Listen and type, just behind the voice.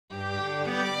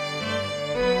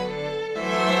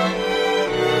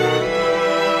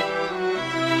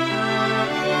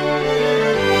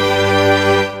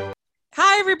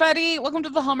everybody. Welcome to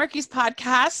the Hallmarkies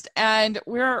podcast. And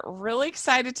we're really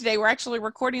excited today. We're actually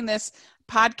recording this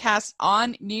podcast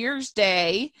on New Year's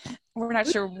Day. We're not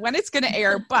sure when it's going to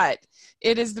air, but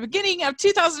it is the beginning of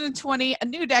 2020, a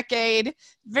new decade.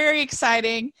 Very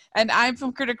exciting. And I'm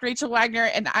film critic Rachel Wagner,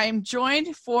 and I'm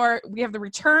joined we have the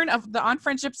return of the On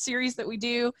Friendship series that we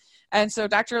do. And so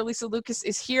Dr. Elisa Lucas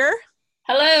is here.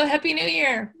 Hello, Happy New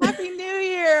Year. Happy New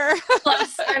Year.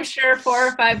 Plus, I'm sure 4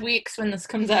 or 5 weeks when this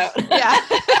comes out. Yeah.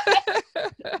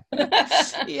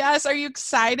 Yes. Are you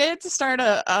excited to start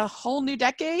a whole new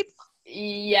decade?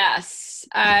 Yes.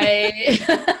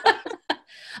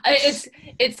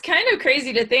 It's kind of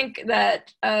crazy to think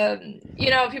that,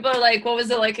 people are like, what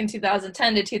was it like in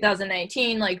 2010 to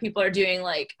 2019? Like, people are doing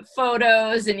like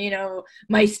photos and,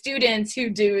 my students who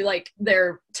do like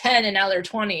they're 10 and now they're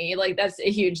 20, like that's a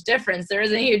huge difference. There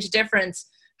is a huge difference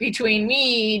between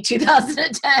me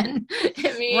 2010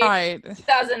 and me right.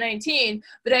 2019.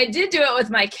 But I did do it with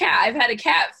my cat. I've had a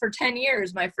cat for 10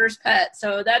 years, my first pet.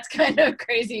 So that's kind of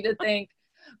crazy to think.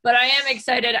 But I am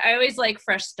excited. I always like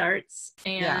fresh starts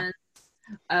and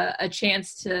a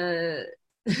chance to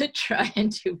try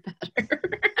and do better.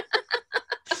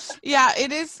 Yeah,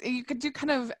 it is. You could do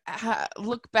kind of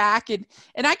look back and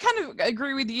I kind of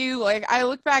agree with you. Like I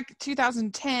look back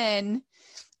 2010.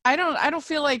 I don't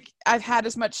feel like I've had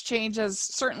as much change as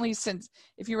certainly since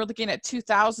if you were looking at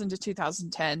 2000 to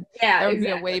 2010, that would be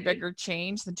a way bigger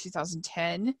change than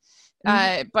 2010.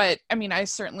 Mm-hmm. But I mean, I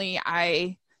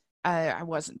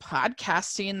wasn't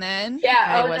podcasting then.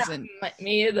 Yeah, I wasn't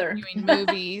me either. Doing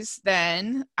movies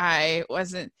then. I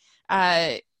wasn't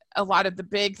a lot of the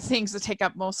big things that take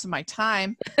up most of my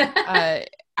time. I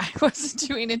wasn't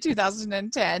doing in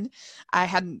 2010. I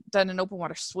hadn't done an open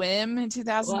water swim in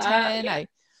 2010.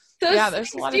 Wow,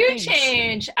 there's a lot of things.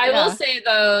 Change. I will say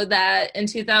though that in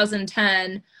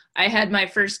 2010 I had my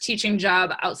first teaching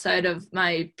job outside of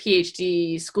my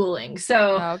PhD schooling.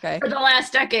 So for the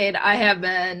last decade, I have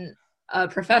been a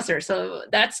professor. So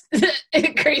that's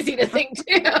crazy to think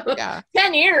too. Yeah.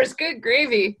 10 years, good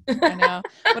gravy. I know.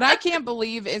 What I can't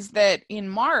believe is that in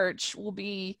March will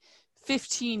be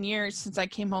 15 years since I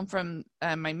came home from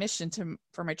my mission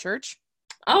for my church.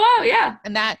 Oh, wow, yeah.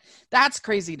 And that's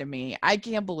crazy to me. I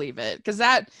can't believe it because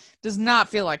that does not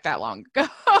feel like that long ago.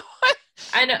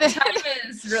 I know. Time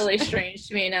is really strange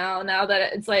to me now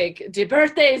that it's like, do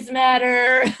birthdays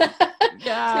matter?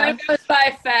 Yeah. Time goes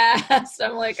by fast.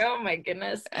 I'm like, oh my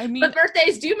goodness. I mean, but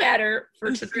birthdays do matter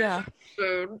for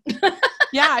food.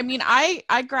 Yeah, I mean,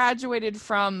 I graduated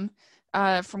from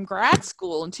grad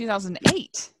school in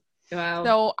 2008. Wow.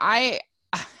 So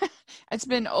it's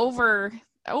been over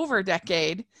a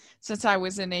decade since I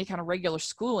was in a kind of regular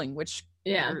schooling, which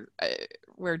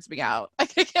weirds me out. I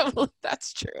can't believe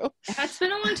that's true. It's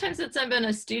been a long time since I've been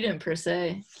a student per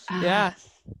se. Yeah.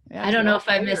 I don't know if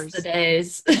I miss the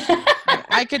days.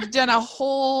 I could have done a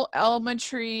whole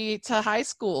elementary to high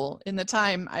school in the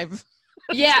time I've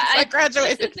I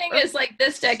graduated. The thing is, like,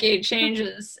 this decade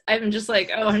changes. I'm just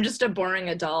like, I'm just a boring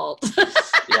adult.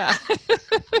 Yeah.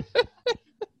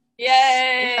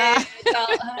 Yay! Yeah.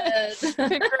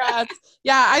 Congrats.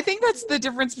 Yeah, I think that's the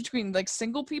difference between like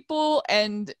single people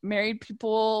and married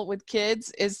people with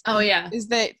kids is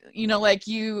that, like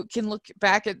you can look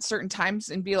back at certain times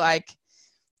and be like,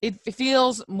 it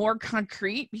feels more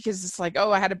concrete because it's like,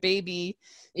 I had a baby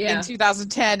in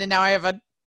 2010 and now I have a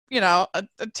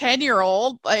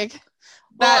 10-year-old. Like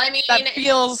that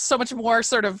feels so much more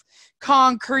sort of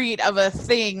concrete of a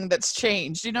thing that's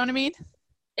changed. You know what I mean?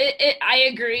 I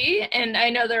agree, and I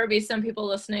know there will be some people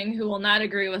listening who will not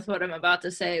agree with what I'm about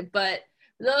to say, but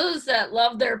those that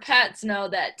love their pets know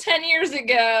that 10 years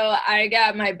ago, I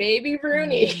got my baby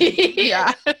Rooney.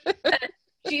 Yeah.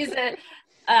 She's a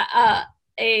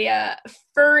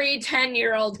furry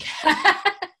 10-year-old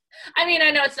cat. I mean,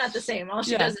 I know it's not the same. All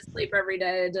she does is sleep every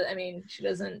day. I mean, she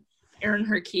doesn't earn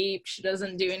her keep. She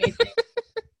doesn't do anything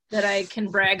that I can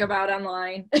brag about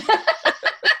online.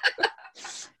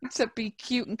 Except be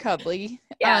cute and cuddly.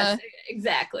 Yes,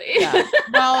 exactly. Yeah.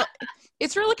 Well,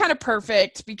 it's really kind of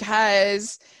perfect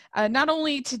because not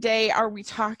only today are we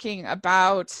talking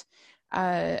about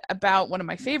one of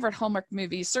my favorite Hallmark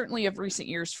movies, certainly of recent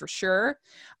years for sure,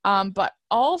 but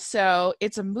also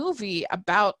it's a movie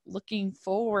about looking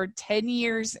forward 10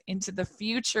 years into the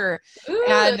future. Ooh,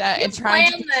 and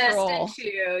trying to control. This,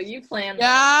 didn't you? You planned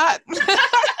that.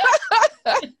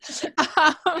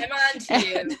 I'm on to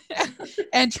you.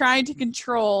 And trying to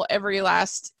control every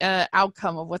last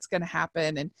outcome of what's going to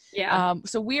happen. And Yeah.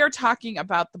 so we are talking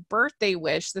about The Birthday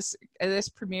Wish. This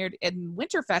premiered in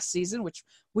Winterfest season, which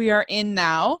we are in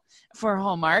now for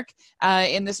Hallmark.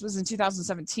 And this was in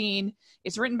 2017.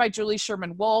 It's written by Julie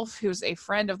Sherman Wolfe, who's a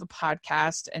friend of the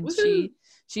podcast, and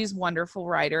she's a wonderful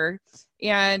writer.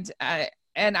 And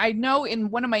I know in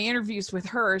one of my interviews with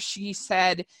her, she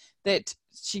said that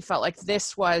she felt like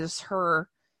this was her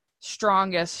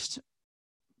strongest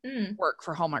work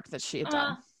for Hallmark that she had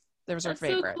done. That was her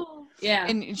favorite. So cool. Yeah.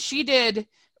 And she did,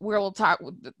 we'll talk,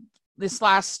 this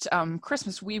last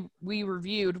Christmas, we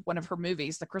reviewed one of her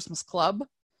movies, The Christmas Club.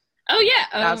 Oh, yeah.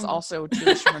 That's also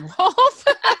Julie Sherman Wolfe.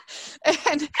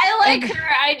 And I like her.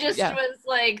 I just was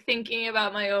like thinking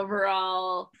about my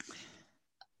overall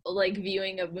like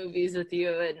viewing of movies with you,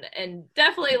 and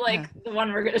definitely like the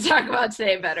one we're going to talk about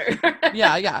today better.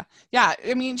 yeah.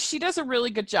 I mean, she does a really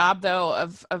good job though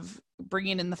of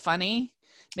bringing in the funny,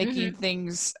 making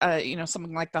things,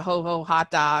 something like the ho-ho hot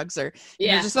dogs, or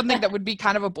just something that would be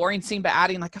kind of a boring scene, but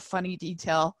adding like a funny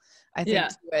detail, I think,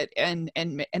 to it, and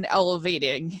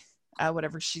elevating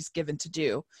whatever she's given to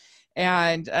do.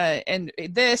 And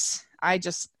this, I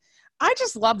just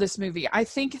love this movie. I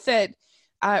think that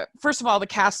first of all, the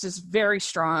cast is very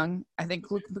strong. I think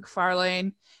Luke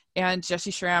McFarlane and Jesse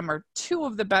Schramm are two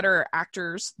of the better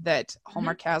actors that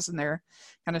Hallmark has in their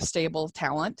kind of stable of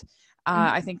talent.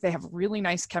 I think they have really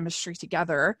nice chemistry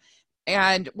together,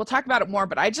 and we'll talk about it more,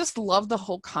 but I just love the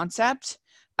whole concept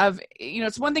of,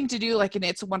 it's one thing to do like an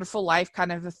It's a Wonderful Life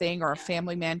kind of a thing, or a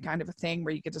Family Man kind of a thing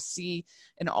where you get to see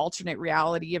an alternate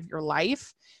reality of your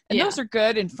life. And those are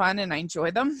good and fun, and I enjoy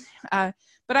them.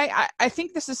 But I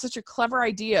think this is such a clever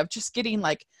idea of just getting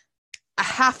like a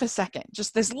half a second,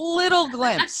 just this little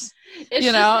glimpse, it's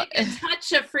just like a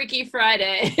touch of Freaky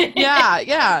Friday.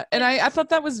 yeah. And I thought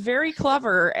that was very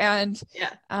clever. And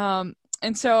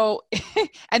and so,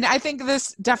 and I think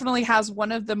this definitely has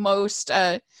one of the most,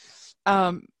 I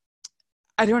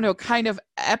don't know, kind of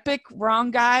epic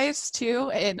wrong guys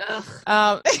too. And we'll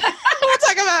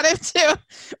talk about it too.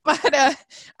 But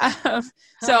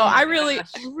so I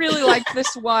really like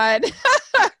this one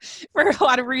for a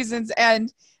lot of reasons.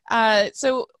 And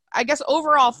so I guess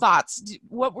overall thoughts.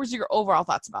 What was your overall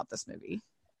thoughts about this movie?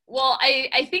 Well,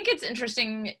 I think it's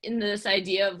interesting in this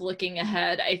idea of looking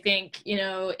ahead. I think,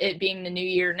 it being the new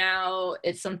year now,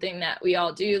 it's something that we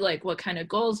all do. Like, what kind of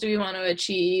goals do we want to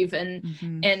achieve?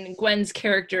 And Gwen's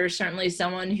character is certainly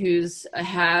someone who's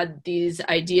had these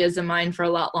ideas in mind for a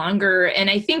lot longer. And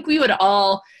I think we would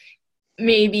all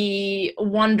maybe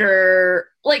wonder,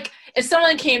 like, if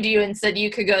someone came to you and said you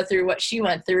could go through what she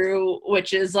went through,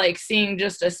 which is like seeing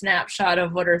just a snapshot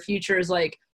of what her future is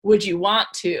like, would you want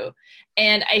to?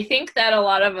 And I think that a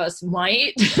lot of us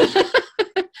might.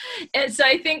 And so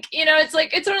I think,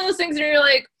 it's one of those things where you're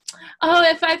like, oh,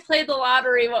 if I played the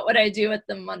lottery, what would I do with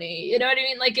the money? You know what I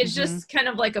mean? Like, it's just kind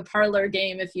of like a parlor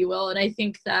game, if you will. And I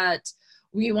think that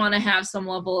we want to have some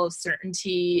level of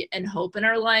certainty and hope in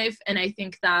our life. And I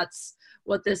think that's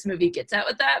what this movie gets at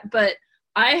with that. But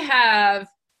I have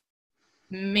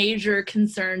major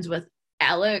concerns with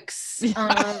Alex, and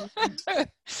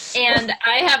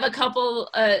I have a couple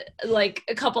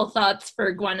thoughts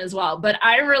for Gwen as well, but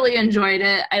I really enjoyed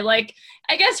it. I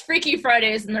guess Freaky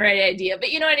Friday isn't the right idea,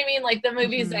 but you know what I mean? Like the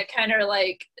movies that kind of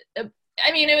like,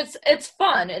 I mean, it's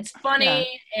fun, it's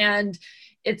funny, and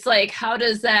it's like, how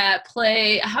does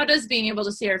being able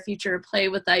to see our future play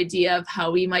with the idea of how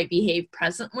we might behave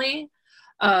presently?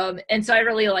 And so I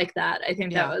really like that. I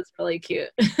think that was really cute.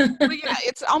 Well,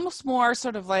 it's almost more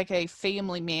sort of like a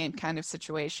Family Man kind of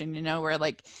situation, where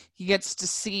like he gets to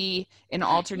see an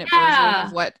alternate version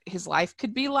of what his life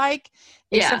could be like.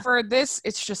 Except for this,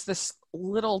 it's just this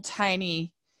little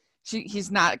tiny. He's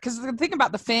not, because the thing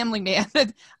about the Family Man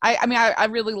that I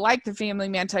really like the Family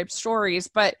Man type stories,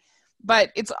 but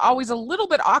it's always a little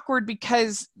bit awkward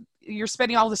because you're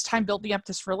spending all this time building up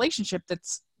this relationship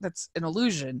that's an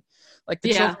illusion. Like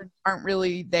the children aren't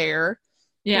really there.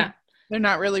 Yeah. They're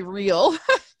not really real.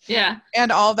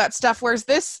 And all of that stuff. Whereas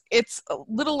this, it's a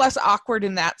little less awkward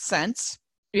in that sense.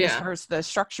 As far as the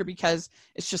structure, because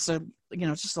it's just a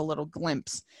little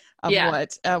glimpse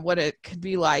of what it could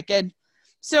be like. And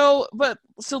so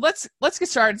let's get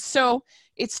started. So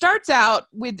it starts out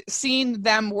with seeing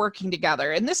them working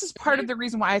together. And this is part of the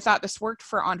reason why I thought this worked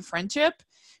for On Friendship,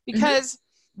 because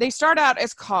they start out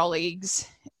as colleagues,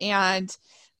 and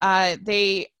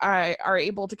they are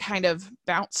able to kind of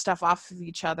bounce stuff off of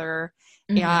each other.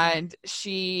 And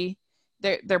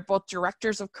they're both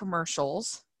directors of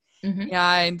commercials, Mm-hmm.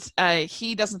 And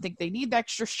he doesn't think they need the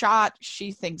extra shot.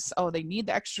 She thinks, oh, they need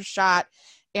the extra shot.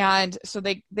 And so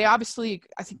they obviously,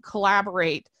 I think,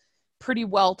 collaborate pretty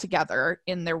well together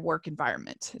in their work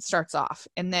environment. It starts off,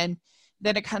 and then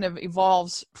it kind of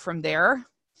evolves from there.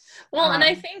 Well, and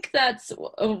I think that's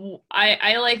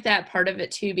I like that part of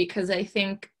it too, because I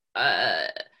think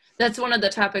that's one of the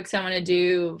topics I want to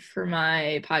do for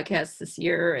my podcast this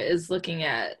year is looking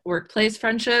at workplace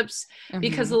friendships.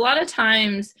 Because a lot of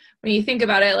times when you think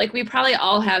about it, like we probably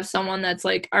all have someone that's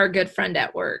like our good friend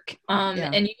at work.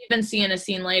 And you even see in a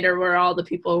scene later where all the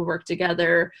people who work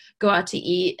together go out to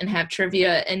eat and have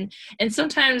trivia. And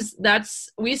sometimes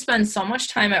we spend so much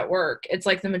time at work. It's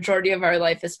like the majority of our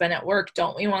life is spent at work.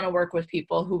 Don't we want to work with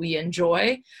people who we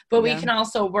enjoy, but we can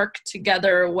also work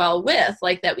together well with,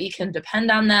 like that we can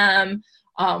depend on them.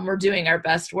 We're doing our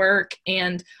best work.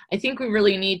 And I think we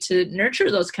really need to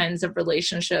nurture those kinds of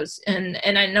relationships. And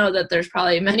I know that there's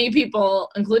probably many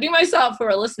people, including myself, who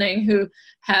are listening who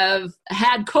have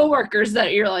had coworkers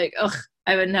that you're like, ugh,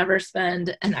 I would never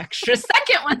spend an extra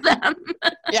second with them.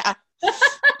 Yeah.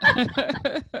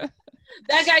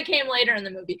 That guy came later in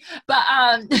the movie. But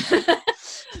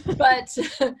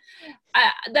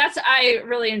I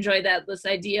really enjoy that. This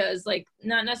idea is like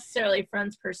not necessarily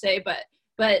friends per se,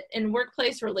 but in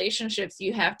workplace relationships,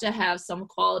 you have to have some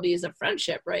qualities of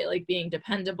friendship, right? Like being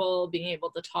dependable, being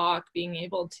able to talk, being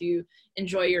able to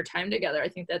enjoy your time together. I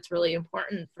think that's really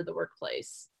important for the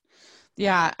workplace.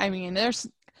 Yeah. I mean,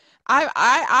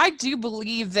 I do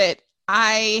believe that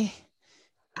I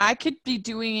could be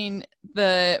doing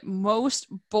the most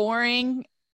boring,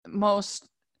 most,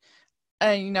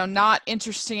 not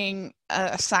interesting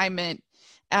assignment.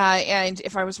 And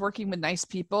if I was working with nice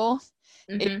people,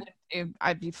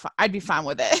 I'd be fine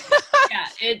with it. Yeah,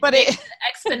 it's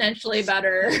exponentially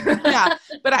better. Yeah,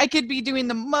 but I could be doing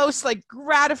the most like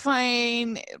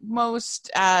gratifying, most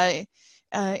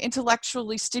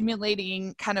intellectually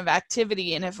stimulating kind of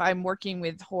activity, and if I'm working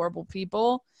with horrible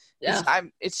people,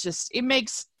 it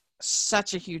makes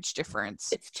such a huge difference.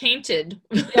 It's tainted.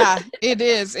 Yeah, it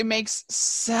is. It makes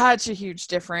such a huge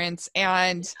difference,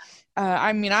 and.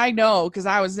 I mean, I know because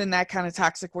I was in that kind of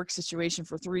toxic work situation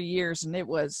for 3 years, and it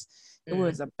was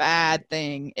a bad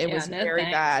thing. It was very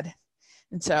bad.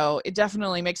 And so it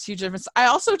definitely makes a huge difference.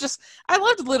 I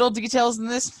loved little details in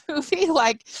this movie.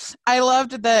 Like I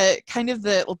loved the kind of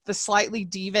the slightly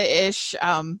diva-ish,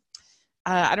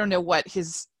 I don't know what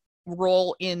his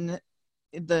role in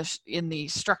the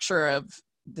structure of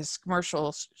this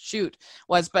commercial shoot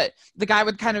was, but the guy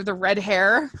with kind of the red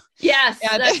hair. Yes,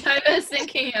 that's what I was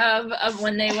thinking of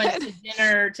when they went to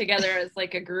dinner together as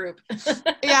like a group.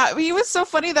 Yeah, he was so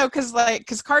funny though,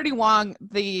 because Cardi Wong,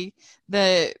 the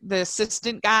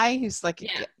assistant guy, who's like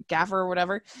gaffer or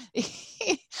whatever,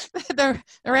 the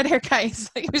red hair guy,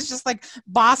 he was just like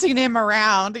bossing him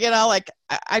around, like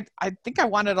I think I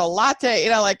wanted a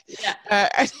latte,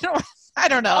 I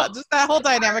don't know. Just that whole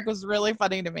dynamic was really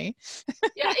funny to me.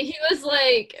 Yeah, he was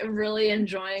like really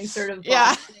enjoying sort of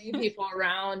bossing people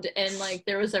around, and like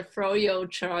there was a froyo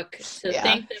truck to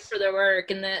thank them for their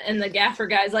work, and the gaffer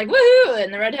guy's like woohoo,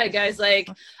 and the redhead guy's like,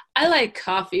 I like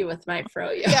coffee with my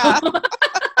froyo. Yeah.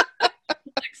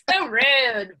 Like so rude.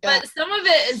 Yeah. But some of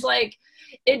it is like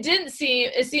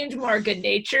it seemed more good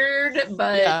natured,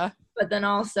 but then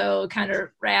also kind of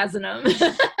razzing them.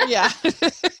 Yeah.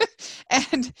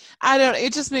 And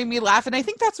it just made me laugh. And I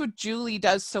think that's what Julie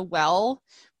does so well,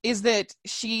 is that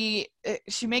she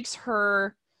makes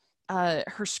her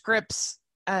scripts,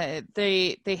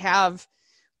 they have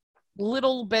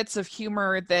little bits of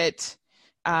humor that's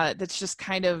just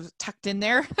kind of tucked in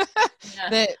there.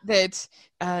 It's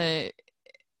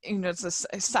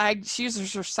a side, she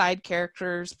uses her side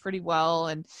characters pretty well,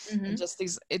 and just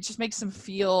these, it just makes them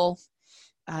feel,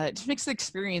 it just makes the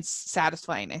experience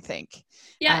satisfying, I think.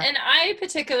 Yeah, and I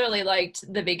particularly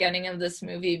liked the beginning of this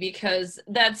movie because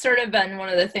that's sort of been one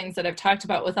of the things that I've talked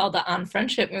about with all the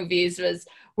on-friendship movies was,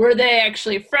 were they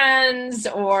actually friends,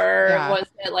 or was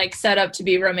it like set up to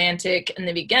be romantic in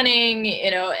the beginning,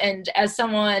 and as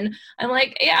someone, I'm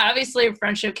like, yeah, obviously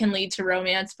friendship can lead to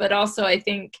romance, but also I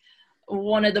think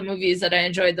one of the movies that I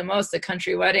enjoyed the most, The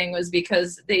Country Wedding, was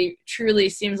because they truly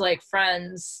seemed like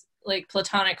friends, like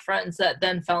platonic friends that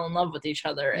then fell in love with each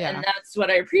other. Yeah. And that's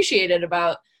what I appreciated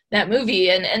about that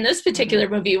movie. And this particular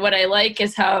movie, what I like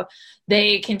is how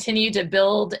they continue to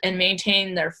build and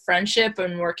maintain their friendship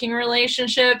and working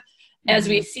relationship as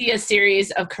we see a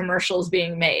series of commercials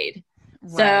being made.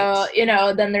 Right.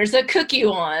 So, then there's a cookie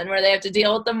one where they have to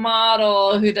deal with the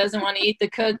model who doesn't want to eat the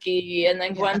cookie. And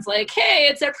then Gwen's like, hey,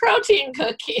 it's a protein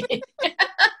cookie.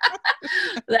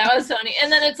 That was funny.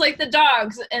 And then it's like the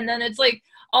dogs. And then it's like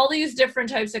all these different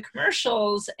types of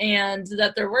commercials and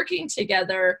that they're working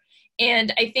together.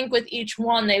 And I think with each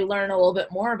one, they learn a little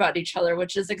bit more about each other,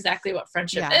 which is exactly what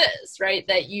friendship is, right?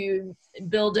 That you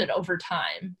build it over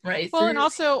time, right? Well, and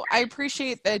also I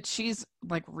appreciate that she's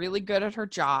like really good at her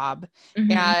job,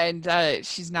 Mm-hmm. and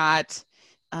she's not,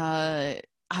 I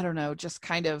don't know, just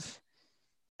kind of,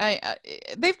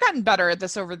 they've gotten better at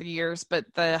this over the years, but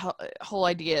the whole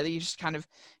idea that you just kind of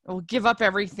will give up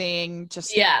everything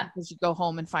just because you go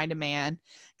home and find a man,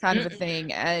 kind of a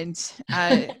thing. And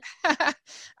I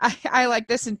like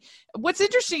this. And what's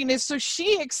interesting is, so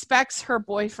she expects her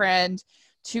boyfriend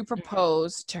to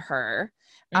propose to her.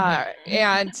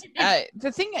 And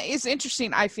the thing is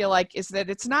interesting, I feel like, is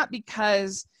that it's not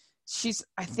because she's,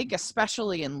 I think,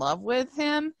 especially in love with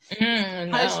him,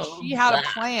 because she had a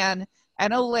plan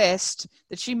and a list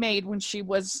that she made when she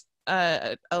was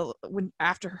when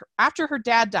after her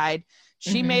dad died.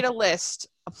 She made a list,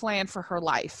 a plan for her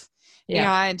life,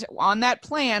 and on that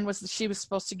plan was that she was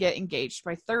supposed to get engaged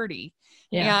by 30.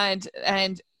 And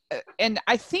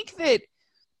I think that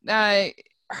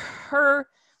her,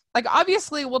 like,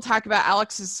 obviously we'll talk about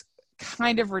Alex is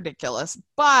kind of ridiculous,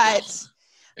 but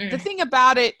the thing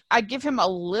about it, I give him a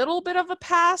little bit of a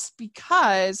pass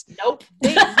because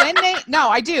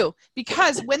I do,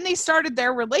 because when they started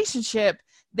their relationship,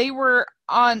 they were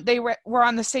on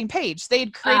the same page. They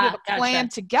had created a plan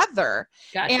together.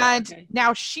 And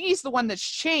now she's the one that's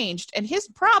changed. And his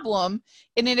problem,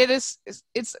 and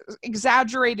it's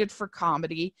exaggerated for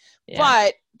comedy,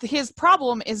 but his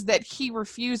problem is that he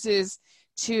refuses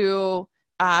to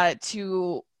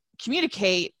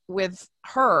communicate with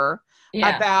her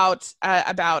about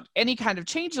any kind of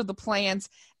change of the plans,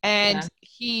 and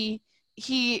he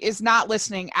is not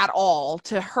listening at all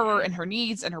to her and her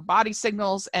needs and her body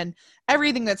signals and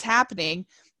everything that's happening.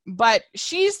 But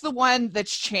she's the one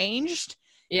that's changed.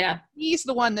 He's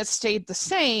the one that stayed the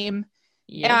same.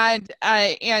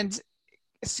 And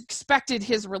expected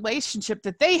his relationship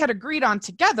that they had agreed on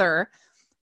together,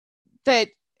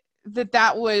 that's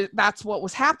what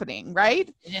was happening,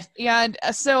 right? And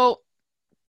so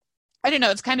I don't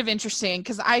know, it's kind of interesting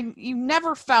because you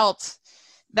never felt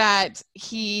that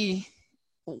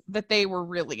they were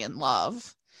really in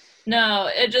love. No,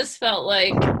 it just felt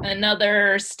like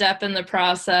another step in the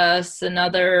process,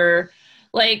 another,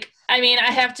 like, I mean,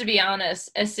 I have to be honest,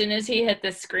 as soon as he hit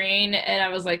the screen and I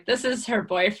was like, this is her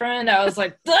boyfriend, I was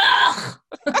like, ugh!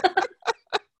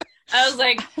 I was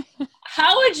like,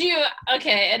 how would you,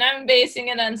 okay, and I'm basing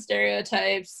it on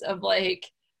stereotypes of, like,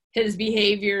 his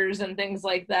behaviors and things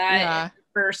like that in the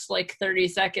first, like, 30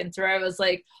 seconds, where I was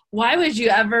like, why would you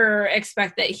ever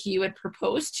expect that he would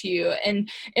propose to you? And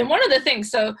one of the things,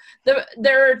 so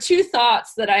there are two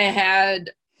thoughts that I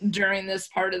had during this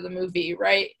part of the movie,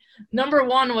 right? Number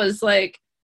one was like,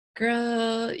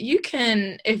 girl, you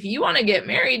can, if you want to get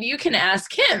married, you can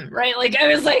ask him, right? Like, I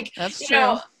was like, that's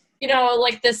true. You know,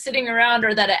 like this sitting around,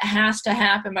 or that it has to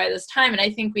happen by this time. And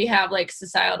I think we have like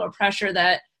societal pressure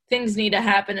that things need to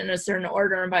happen in a certain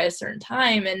order and by a certain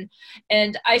time.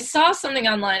 And I saw something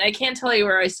online. I can't tell you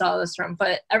where I saw this from,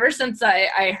 but ever since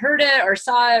I heard it or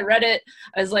saw it, read it,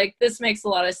 I was like, this makes a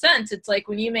lot of sense. It's like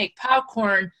when you make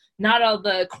popcorn, not all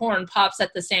the corn pops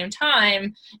at the same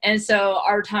time. And so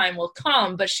our time will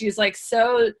come. But she's like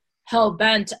so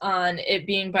hell-bent on it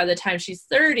being by the time she's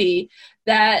 30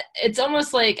 that it's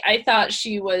almost like I thought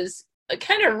she was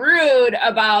kind of rude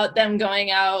about them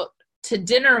going out to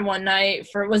dinner one night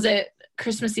for, was it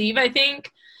Christmas Eve, I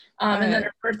think? And then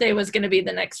her birthday was going to be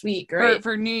the next week, right?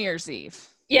 For New Year's Eve.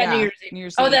 Yeah, New Year's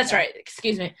Eve. Oh, that's right.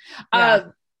 Excuse me.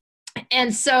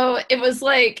 And so it was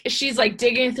like, she's like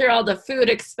digging through all the food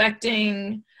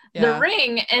expecting the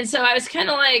ring. And so I was kind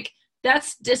of like,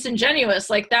 that's disingenuous.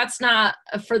 Like, that's not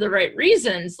for the right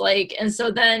reasons. Like, and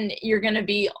so then you're going to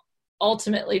be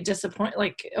ultimately disappointed,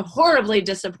 like horribly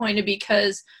disappointed,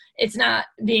 because it's not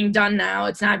being done now.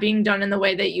 It's not being done in the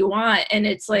way that you want. And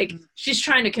it's like, she's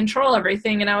trying to control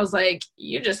everything. And I was like,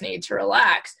 you just need to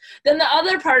relax. Then the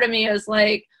other part of me is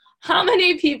like, how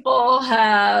many people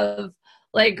have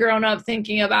like grown up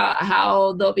thinking about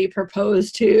how they'll be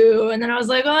proposed to? And then I was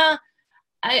like, well,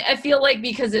 I feel like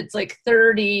because it's like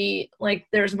 30, like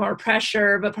there's more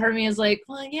pressure, but part of me is like,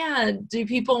 well, yeah, do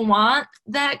people want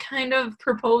that kind of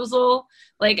proposal?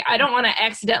 Like, I don't want to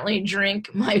accidentally drink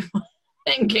my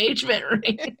engagement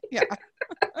ring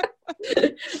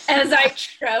as I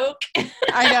choke.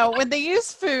 I know, when they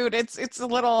use food, it's a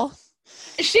little,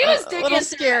 she was digging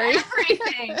scary.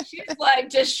 Everything. She's like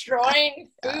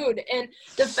destroying food. And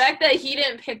the fact that he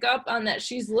didn't pick up on that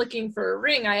she's looking for a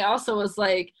ring, I also was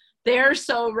like, they're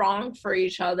so wrong for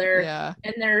each other.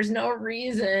 And there's no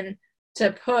reason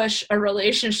to push a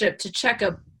relationship to check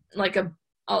an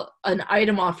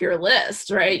item off your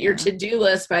list, right? Your to-do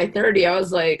list by 30. I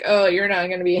was like, oh, you're not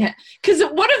going to be, because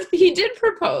what if he did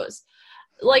propose?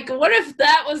 Like, what if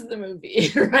that was the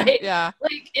movie, right? Yeah.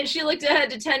 Like, and she looked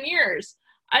ahead to 10 years.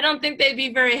 I don't think they'd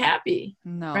be very happy.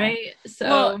 No. Right? So,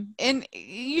 well, and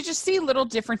you just see little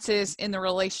differences in the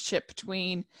relationship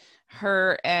between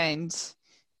her and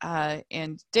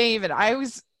Dave. And I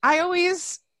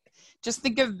always just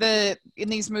think of in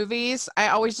these movies, I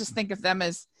always just think of them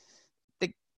as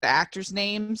the actors'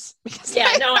 names.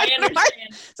 I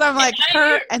understand. So I'm like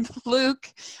her and Luke.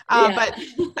 But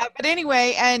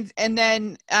anyway, and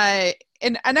then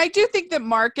and I do think that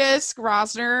Marcus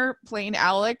Rosner playing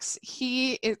Alex,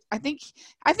 I think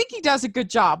he does a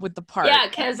good job with the part. Yeah,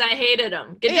 because I hated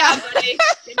him. Good job, buddy.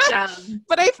 Good job.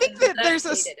 But I think that there's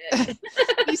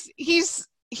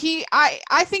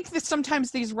I think that sometimes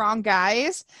these wrong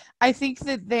guys, I think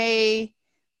that they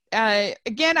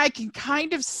again, I can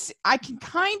kind of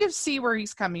see where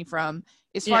he's coming from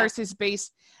as far as his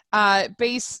base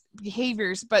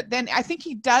behaviors, but then I think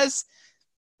he does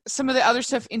some of the other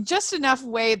stuff in just enough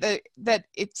way that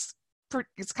it's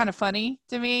kind of funny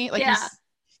to me. Like he's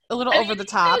a little over the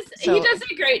top. He does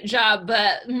a great job,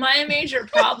 but my major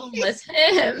problem with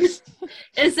him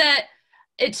is that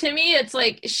to me, it's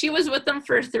like she was with him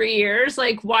for 3 years.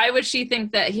 Like, why would she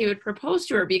think that he would propose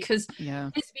to her? Because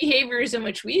his behaviors in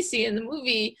which we see in the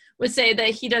movie would say that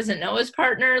he doesn't know his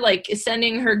partner, like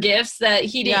sending her gifts that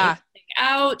he didn't pick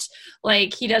out.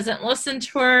 Like, he doesn't listen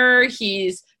to her.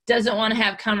 Doesn't want to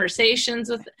have conversations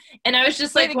with. And I was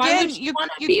just like, why would you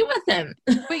want to be with him?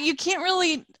 But you can't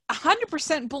really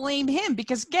 100% blame him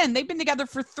because, again, they've been together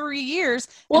for 3 years.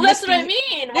 Well, that's what I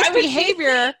mean. This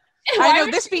behavior... I know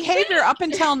this behavior up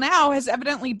until now has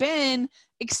evidently been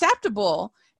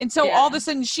acceptable. And so all of a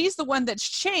sudden she's the one that's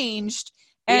changed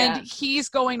and he's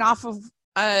going off of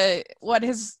what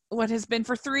has been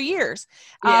for 3 years.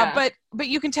 But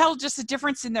you can tell just the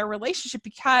difference in their relationship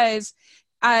because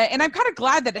and I'm kind of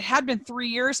glad that it had been 3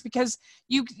 years because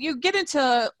you get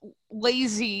into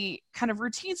lazy kind of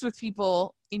routines with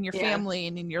people in your family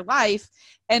and in your life.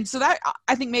 And so that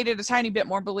I think made it a tiny bit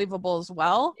more believable as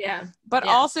well. Yeah. But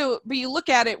you look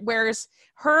at it, whereas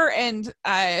her and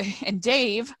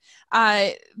Dave,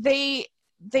 they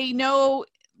know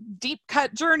deep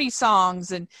cut Journey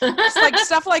songs and just like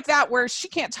stuff like that, where she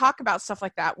can't talk about stuff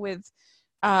like that with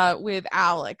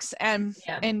Alex. And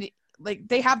like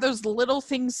they have those little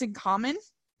things in common.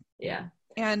 Yeah.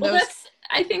 And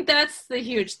I think that's the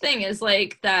huge thing is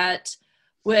like that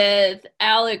with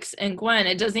Alex and Gwen,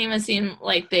 it doesn't even seem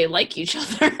like they like each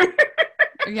other.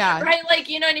 Yeah. Right? Like,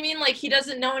 you know what I mean? Like he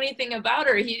doesn't know anything about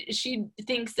her. She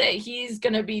thinks that he's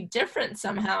going to be different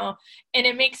somehow. And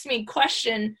it makes me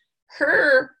question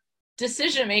her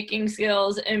decision-making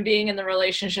skills and being in the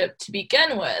relationship to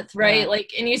begin with. Right. Yeah.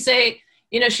 Like, and you say,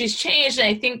 you know, she's changed. And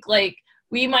I think like,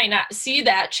 we might not see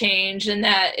that change and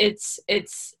that it's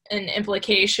an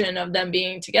implication of them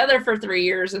being together for 3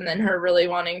 years and then her really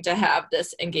wanting to have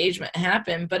this engagement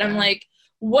happen. But I'm like,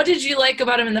 what did you like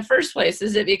about him in the first place?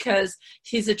 Is it because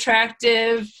he's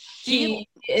attractive? He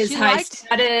is high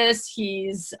status.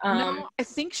 He's no, I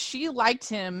think she liked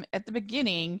him at the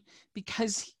beginning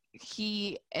because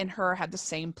he and her had the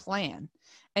same plan.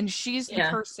 And she's the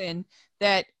person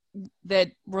that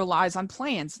relies on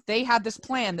plans. They had this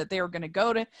plan that they were going to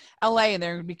go to LA and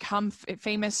they're going to become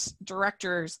famous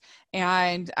directors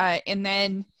and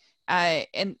then I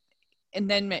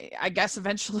guess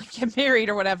eventually get married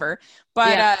or whatever.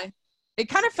 But it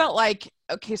kind of felt like,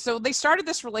 okay, so they started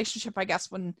this relationship, I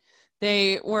guess, when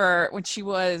she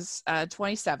was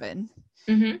 27.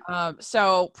 Mm-hmm.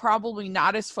 So probably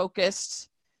not as focused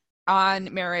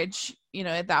on marriage, you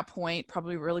know, at that point,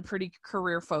 probably really pretty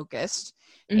career focused.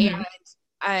 Mm-hmm.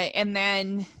 And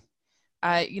then,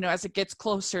 you know, as it gets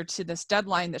closer to this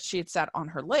deadline that she had set on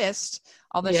her list,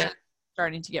 all this is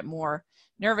starting to get more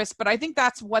nervous. But I think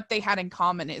that's what they had in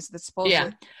common is that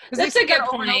supposedly, that's a good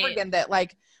point. Over and over again that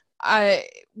like,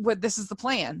 this is the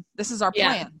plan. This is our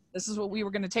plan. This is what we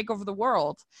were going to take over the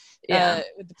world.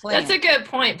 With the plan. That's a good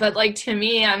point. But like, to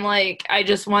me, I'm like, I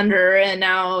just wonder. And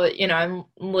now, you know, I'm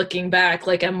looking back,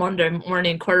 like I'm Monday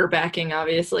morning quarterbacking,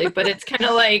 obviously, but it's kind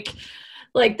of like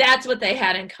that's what they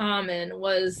had in common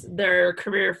was their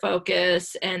career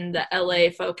focus and the LA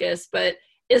focus. But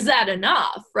is that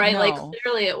enough? Right. No. Like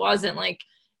clearly it wasn't. Like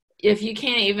if you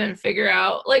can't even figure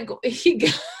out like when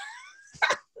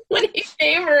he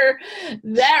gave her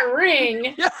that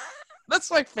ring. Yeah,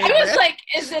 that's my favorite. I was like,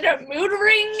 is it a mood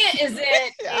ring? Is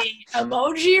it a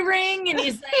emoji ring? And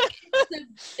he's like,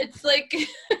 it's like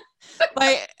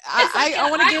Like I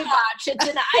want to give watch. It's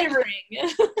an eye ring.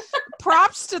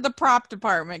 props to the prop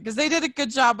department because they did a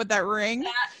good job with that ring.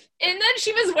 And then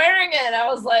she was wearing it. I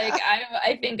was like,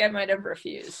 I think I might have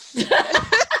refused.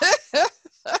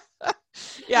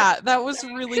 Yeah, that was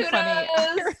really funny.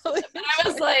 I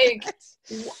was like,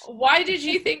 why did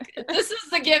you think this is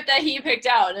the gift that he picked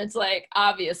out? And it's like,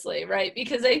 obviously, right?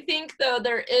 Because I think, though,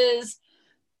 there is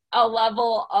a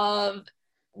level of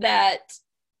that,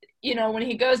 you know, when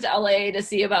he goes to LA to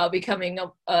see about becoming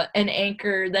an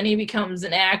anchor, then he becomes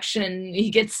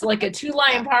he gets like a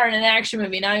 2-line part in an action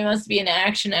movie. Now he wants to be an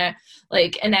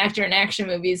an actor in action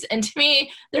movies. And to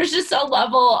me, there's just a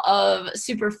level of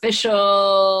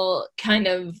superficial kind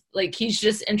of like, he's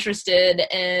just interested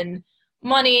in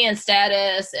money and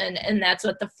status, and that's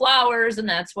what the flowers, and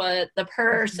that's what the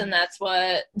purse, and that's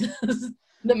what the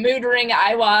mood ring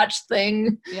I watch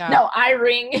thing. Yeah. No, eye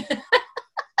ring.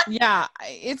 Yeah,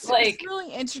 it's really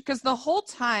interesting because the whole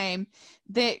time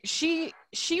that she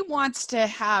wants to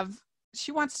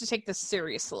take this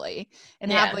seriously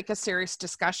and have like a serious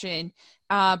discussion,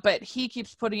 but he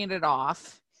keeps putting it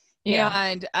off.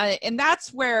 Yeah, and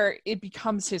that's where it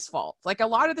becomes his fault. Like a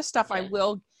lot of the stuff, I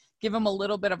will give him a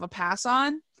little bit of a pass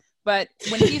on, but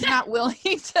when he's not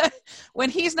willing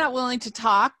to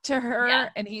talk to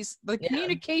her, and he's the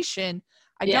communication,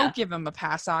 I don't give him a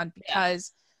pass on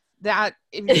because. I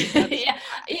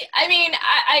mean,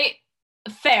 I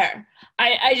fair.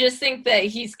 I just think that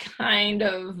he's kind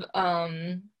of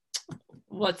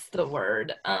what's the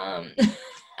word? I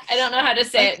don't know how to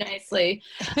say it nicely.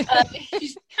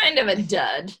 He's kind of a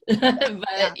dud,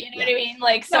 but you know what I mean.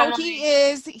 Like, so he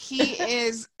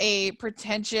is a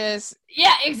pretentious.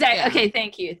 Yeah, exactly. Yeah. Okay,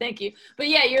 thank you. But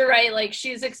yeah, you're right. Like,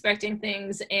 she's expecting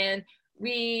things, and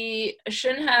we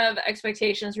shouldn't have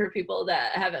expectations for people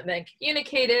that haven't been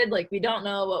communicated. Like, we don't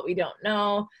know what we don't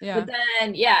know. Yeah. But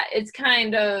then, it's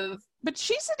kind of. But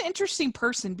she's an interesting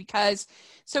person because,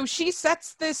 so she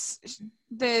sets this.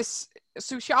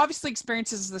 So she obviously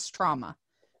experiences this trauma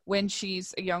when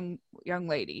she's a young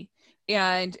lady,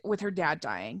 and with her dad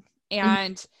dying,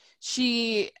 and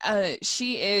she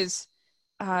is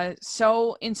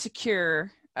so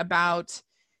insecure about.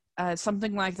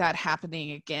 Something like that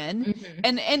happening again.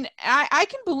 And I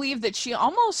can believe that she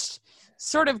almost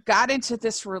sort of got into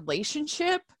this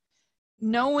relationship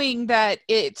knowing that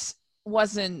it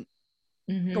wasn't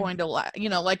going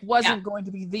to going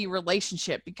to be the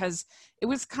relationship because it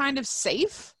was kind of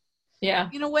safe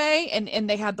in a way, and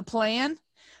they had the plan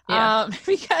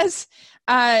because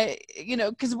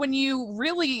because when you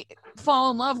really fall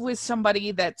in love with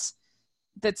somebody that's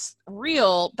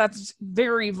real, that's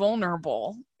very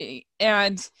vulnerable,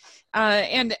 and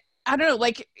I don't know,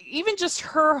 like even just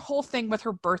her whole thing with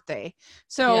her birthday.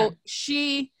 So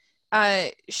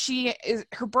her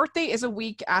birthday is a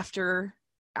week after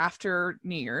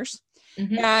New Year's,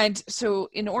 and so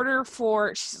in order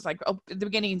for, she's like, at the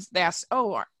beginning they asked,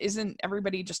 isn't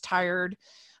everybody just tired,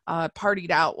 partied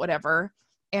out, whatever.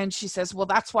 And she says, well,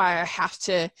 that's why I have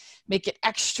to make it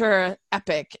extra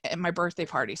epic at my birthday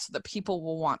party so that people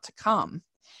will want to come.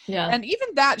 Yeah. And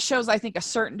even that shows, I think, a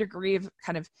certain degree of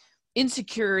kind of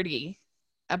insecurity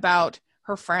about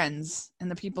her friends and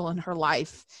the people in her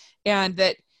life. And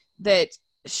that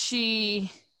she,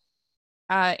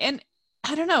 and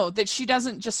I don't know, that she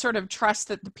doesn't just sort of trust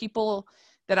that the people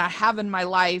that I have in my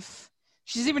life,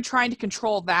 she's even trying to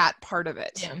control that part of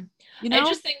it. Yeah. You know? I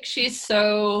just think she's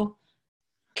so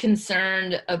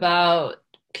concerned about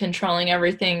controlling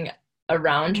everything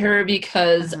around her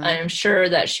because I'm sure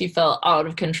that she felt out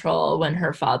of control when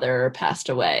her father passed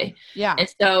away. Yeah. And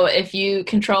so if you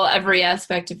control every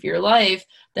aspect of your life,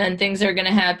 then things are going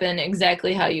to happen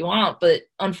exactly how you want. But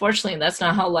unfortunately, that's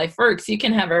not how life works. You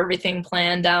can have everything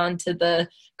planned down to the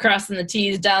crossing the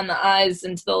T's, down the I's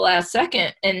into the last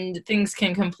second, and things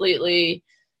can completely,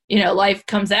 life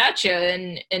comes at you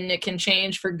and it can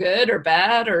change for good or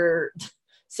bad, or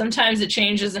sometimes it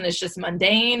changes and it's just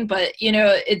mundane, but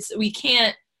we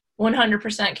can't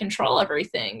 100% control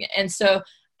everything. And so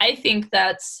I think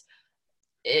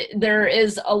there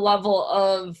is a level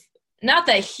of, not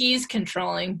that he's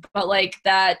controlling, but like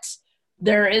that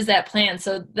there is that plan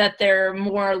so that they're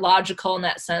more logical in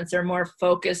that sense. They're more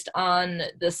focused on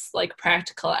this like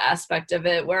practical aspect of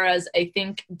it. Whereas I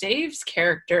think Dave's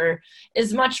character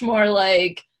is much more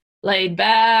like laid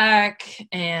back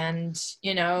and,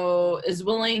 is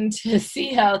willing to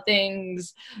see how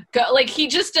things go. Like, he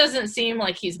just doesn't seem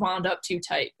like he's wound up too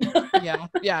tight.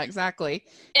 Yeah, exactly.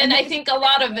 And I think a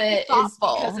lot of it is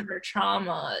because of her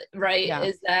trauma, right?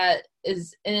 Yeah. And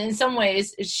in some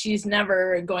ways, she's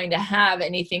never going to have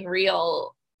anything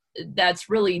real that's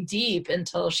really deep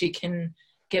until she can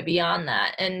get beyond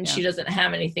that, and Yeah. she doesn't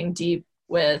have anything deep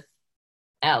with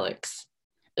Alex.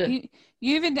 You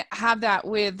even have that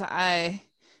with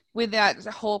that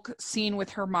whole scene with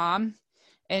her mom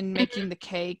and making the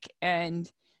cake,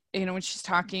 and when she's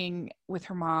talking with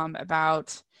her mom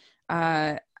about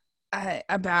her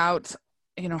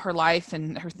life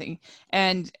and her thing,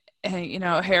 and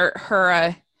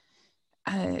her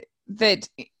that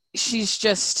she's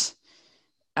just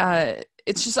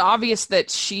it's just obvious that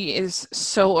she is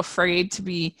so afraid to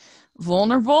be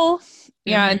vulnerable.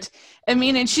 And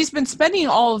and she's been spending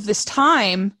all of this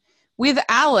time with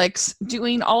Alex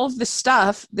doing all of this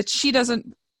stuff that she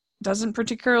doesn't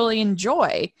particularly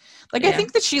enjoy. Like, I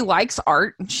think that she likes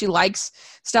art and she likes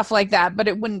stuff like that, but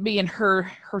it wouldn't be in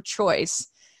her choice.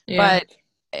 But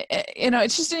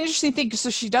it's just an interesting thing. So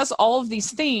she does all of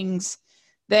these things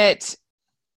that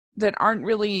aren't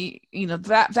really,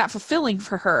 that fulfilling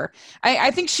for her.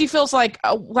 I think she feels like,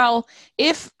 well,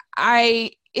 if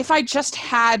I just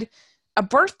had a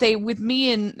birthday with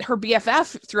me and her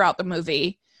BFF throughout the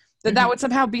movie, that would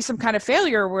somehow be some kind of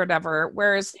failure or whatever.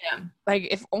 Whereas like,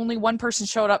 if only one person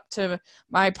showed up to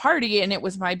my party and it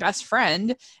was my best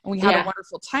friend and we had a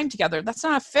wonderful time together, that's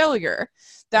not a failure.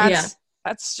 That's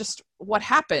just what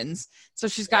happens. So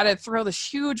she's got to throw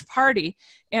this huge party.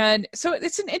 And so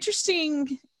it's an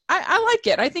interesting, I like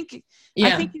it. I think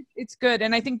it's good.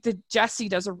 And I think that Jessie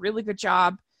does a really good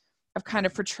job of kind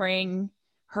of portraying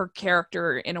her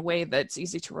character in a way that's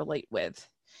easy to relate with.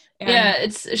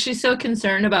 And she's so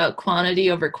concerned about quantity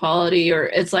over quality, or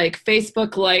it's like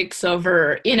Facebook likes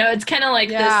over, it's kind of like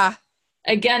this,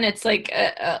 again, it's like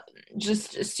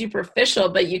just superficial,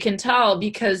 but you can tell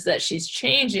because that she's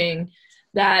changing,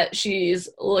 that she's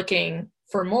looking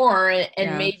for more,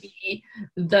 and maybe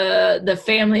the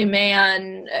family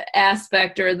man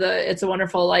aspect, or the It's a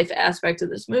Wonderful Life aspect of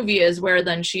this movie is where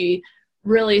then she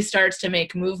really starts to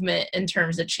make movement in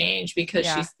terms of change, because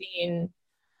she's seen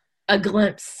a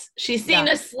glimpse. She's seen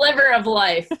a sliver of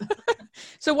life.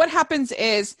 So what happens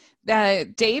is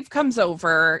that Dave comes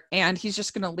over and he's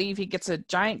just going to leave. He gets a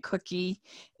giant cookie,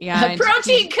 and a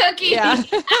protein cookie. Yeah.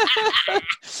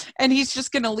 And he's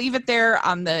just going to leave it there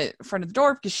on the front of the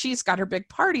door because she's got her big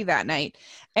party that night.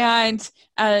 And,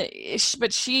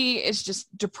 but she is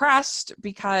just depressed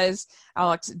because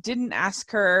Alex didn't ask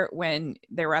her when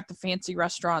they were at the fancy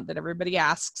restaurant that everybody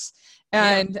asks.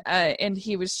 And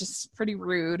he was just pretty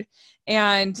rude.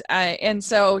 And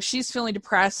so she's feeling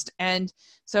depressed. And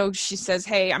so she says,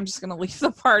 hey, I'm just going to leave the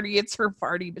party. It's her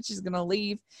party, but she's going to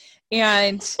leave.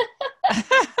 And,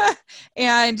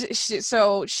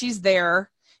 so she's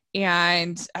there,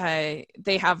 and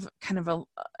they have kind of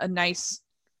a nice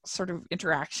sort of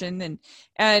interaction,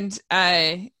 and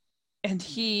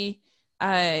he,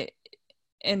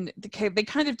 and they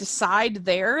kind of decide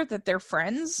there that they're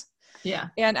friends. Yeah.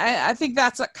 And I think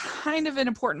that's a kind of an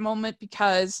important moment,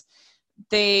 because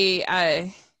they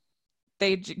had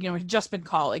just been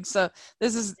colleagues. So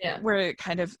this is where it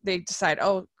kind of, they decide,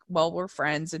 oh, well, we're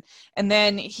friends. And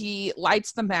then he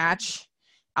lights the match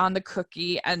on the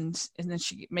cookie, and then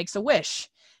she makes a wish.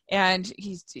 And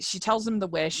she tells him the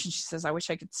wish, and she says, I wish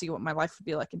I could see what my life would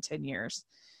be like in 10 years.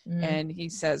 And he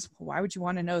says, well, why would you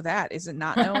want to know that? Isn't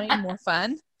not knowing more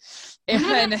fun?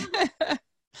 And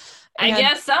I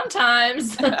guess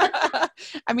sometimes. I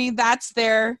mean, that's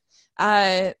their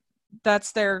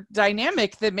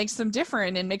dynamic that makes them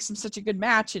different and makes them such a good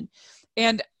match.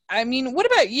 And I mean, what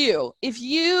about you? If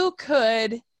you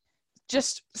could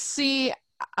just see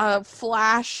a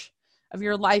flash of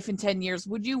your life in 10 years,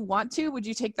 would you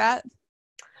take that?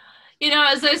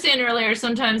 As I was saying earlier,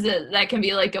 sometimes that can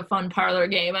be like a fun parlor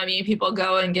game. I mean, people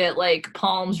go and get like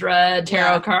palms read,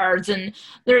 tarot cards, and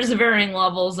there's varying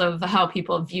levels of how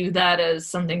people view that as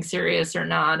something serious or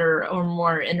not, or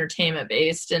more entertainment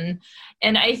based. And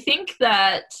I think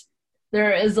that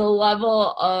there is a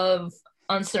level of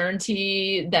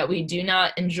uncertainty that we do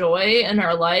not enjoy in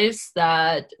our lives,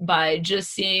 that by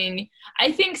just seeing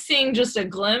just a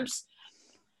glimpse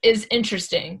is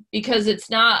interesting, because it's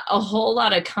not a whole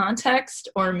lot of context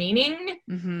or meaning.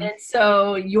 And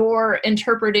so you're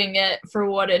interpreting it for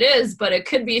what it is, but it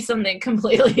could be something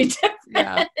completely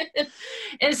different.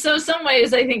 And so some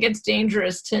ways I think it's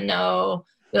dangerous to know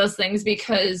those things,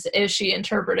 because if she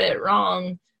interpreted it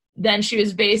wrong, then she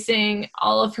was basing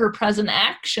all of her present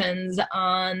actions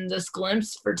on this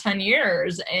glimpse for 10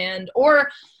 years. Or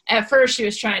at first she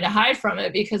was trying to hide from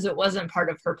it because it wasn't part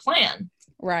of her plan.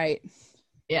 Right.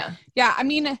 Yeah. Yeah. I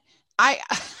mean,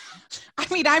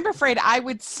 I'm afraid I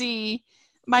would see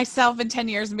myself in 10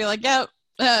 years and be like, yep,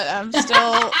 I'm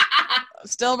still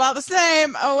still about the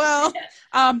same. Oh well.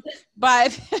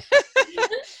 But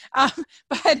I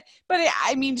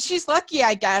mean, she's lucky,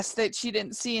 I guess, that she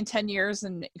didn't see in 10 years,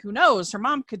 and who knows, her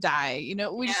mom could die. You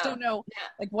know, we just don't know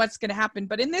like what's going to happen.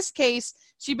 But in this case,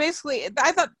 she basically,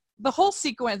 I thought the whole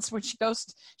sequence when she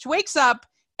wakes up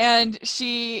and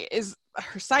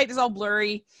her sight is all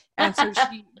blurry, and so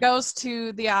she goes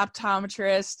to the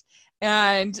optometrist.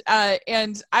 And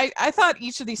I thought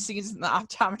each of these scenes in the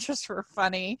optometrist were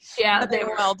funny. Yeah, they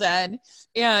were well done.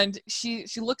 And she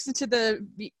looks into the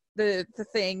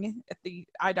thing at the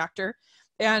eye doctor,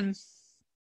 and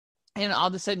all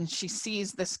of a sudden she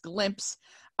sees this glimpse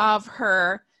of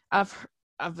her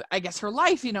I guess her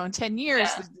life, you know, in 10 years.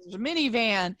 Yeah. There's a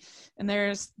minivan, and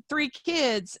there's 3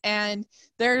 kids, and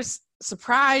there's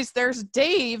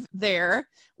Dave there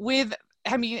with,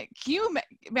 I mean, can you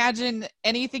imagine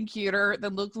anything cuter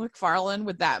than Luke McFarlane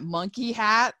with that monkey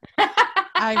hat?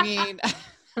 I mean,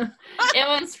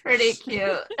 it was pretty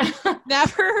cute.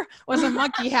 Never was a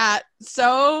monkey hat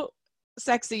so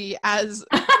sexy as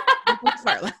Luke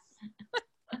McFarlane.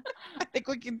 I think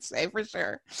we can say for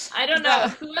sure. I don't know.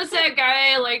 Who was that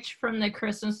guy I liked from the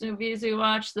Christmas movies we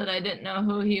watched that I didn't know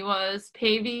who he was?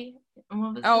 Pavey?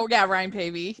 Yeah, Ryan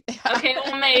Pavey. Okay,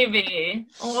 well maybe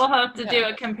we'll have to do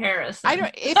a comparison. I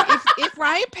don't. If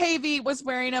Ryan Pavey was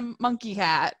wearing a monkey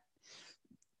hat,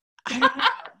 I don't know.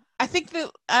 I think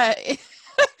that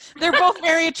they're both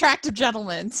very attractive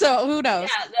gentlemen. So who knows?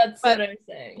 Yeah, that's what I'm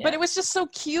saying. Yeah. But it was just so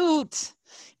cute,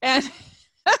 and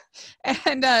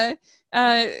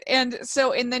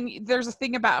then there's a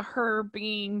thing about her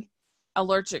being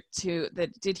allergic to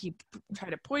that. Did he try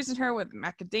to poison her with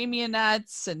macadamia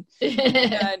nuts and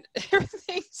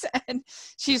everything? And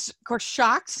she's of course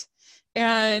shocked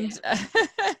and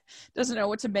doesn't know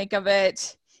what to make of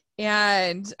it.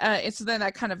 And so then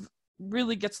that kind of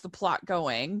really gets the plot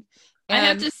going. And I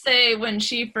have to say, when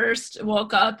she first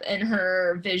woke up and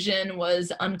her vision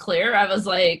was unclear, I was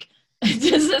like,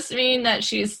 does this mean that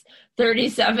she's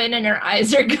 37 and her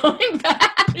eyes are going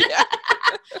back? Yeah.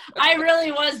 I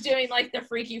really was doing like the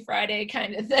Freaky Friday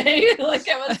kind of thing. Like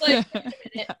I was like, wait a minute.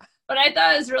 Yeah. But I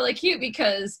thought it was really cute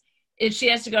because she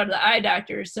has to go to the eye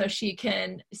doctor so she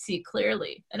can see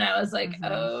clearly. And I was like,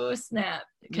 oh snap.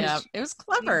 Yeah, it was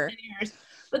clever.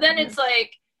 But then it's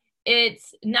like,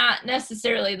 it's not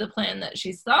necessarily the plan that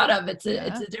she's thought of. It's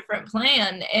a different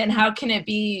plan. And how can it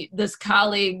be this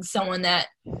colleague, someone that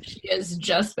she has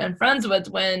just been friends with,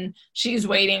 when she's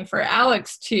waiting for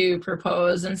Alex to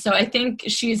propose? And so I think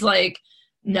she's like,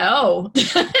 no,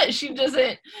 I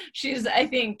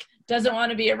think doesn't want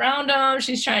to be around him.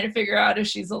 She's trying to figure out if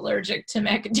she's allergic to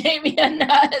macadamia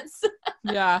nuts.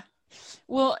 Yeah.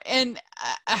 Well, and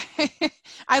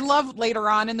I love later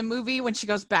on in the movie when she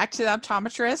goes back to the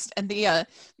optometrist and the,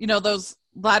 those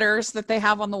letters that they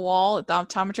have on the wall at the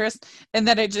optometrist, and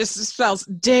then it just spells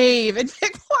Dave in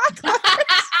big block letters.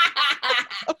 I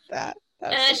love that.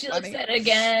 And then she looks at it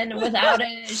again without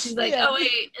it. She's like, oh,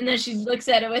 wait. And then she looks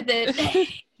at it with it.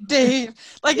 Dave.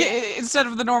 Like instead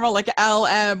of the normal like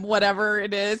LM, whatever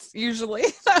it is, usually.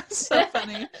 That's so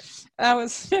funny. That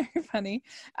was very funny.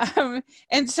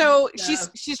 And so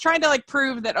she's trying to like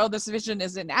prove that, this vision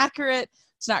is inaccurate.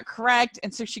 It's not correct.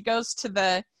 And so she goes to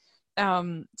the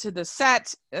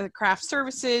set, craft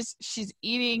services. She's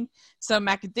eating some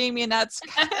macadamia nuts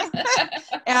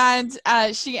and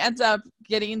she ends up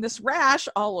getting this rash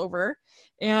all over,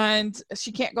 and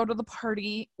she can't go to the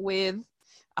party with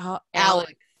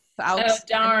Alex. Oh,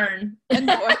 darn.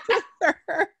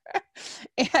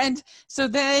 And so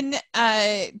then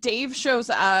Dave shows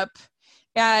up,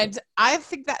 and I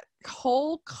think that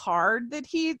whole card that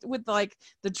he with like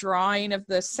the drawing of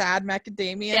the sad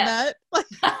macadamia nut, like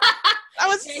that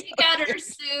was he got her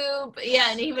soup,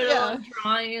 and he put a little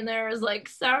drawing in there. Was like,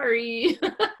 sorry.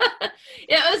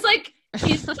 It was like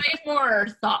he's way more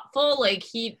thoughtful. Like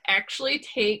he actually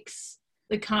takes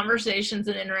the conversations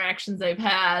and interactions they've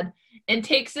had and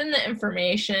takes in the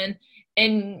information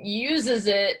and uses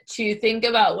it to think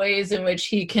about ways in which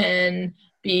he can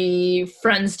be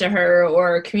friends to her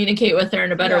or communicate with her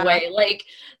in a better way. Like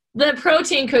the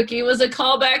protein cookie was a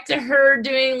callback to her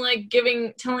doing like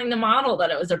telling the model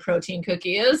that it was a protein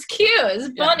cookie. It was cute. It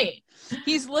was funny.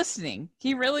 He's listening.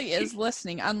 He really is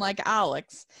listening, unlike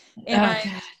Alex.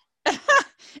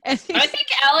 And I think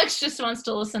Alex just wants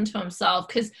to listen to himself,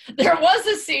 because there was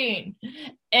a scene,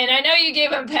 and I know you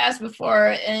gave him a pass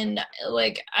before, and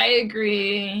like I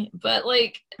agree, but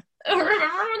like remember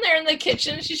when they're in the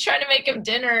kitchen, she's trying to make him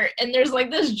dinner, and there's like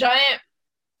this giant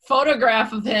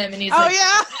photograph of him, and he's like,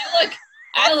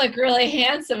 I look really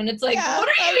handsome, and it's like, what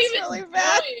are you even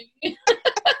doing?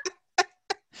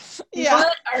 Yeah.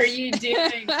 What are you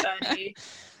doing, buddy?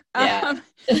 Yeah.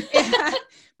 Yeah.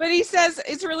 But he says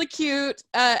it's really cute.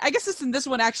 I guess it's in this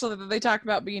one actually that they talk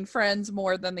about being friends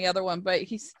more than the other one. But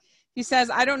he says,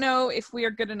 I don't know if we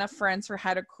are good enough friends for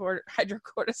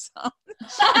hydrocortisone.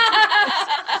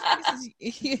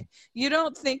 He says, you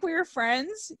don't think we were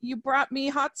friends? You brought me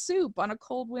hot soup on a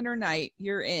cold winter night.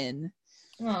 You're in.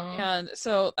 Aww. And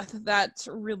so that's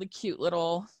a really cute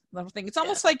little thing. It's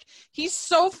almost like he's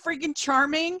so freaking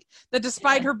charming that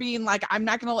despite her being like, I'm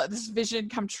not going to let this vision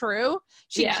come true,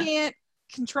 she can't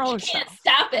control herself. She can't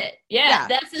stop it. Yeah,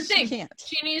 that's the thing.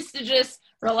 She needs to just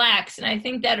relax. And I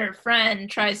think that her friend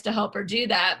tries to help her do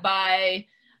that by,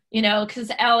 because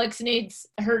Alex needs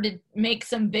her to make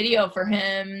some video for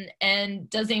him and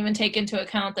doesn't even take into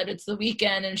account that it's the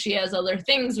weekend and she has other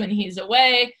things when he's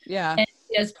away. Yeah. And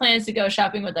she has plans to go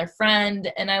shopping with her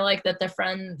friend. And I like that the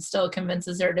friend still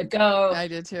convinces her to go. I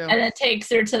did too. And then takes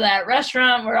her to that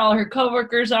restaurant where all her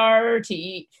coworkers are to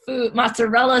eat food,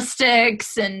 mozzarella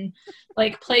sticks, and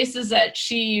like places that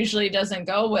she usually doesn't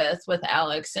go with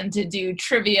Alex, and to do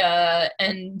trivia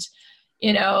and,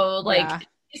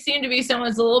 he seemed to be someone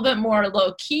who's a little bit more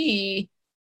low key,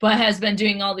 but has been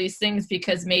doing all these things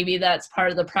because maybe that's part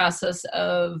of the process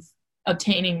of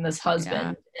obtaining this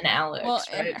husband in Alex. Well,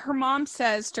 right? and her mom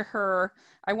says to her,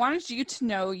 I wanted you to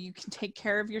know you can take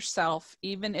care of yourself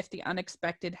even if the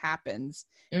unexpected happens.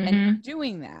 And you're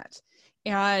doing that.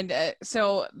 And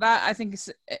so that, I think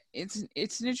it's an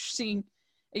interesting,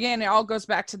 again, it all goes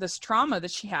back to this trauma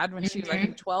that she had when she was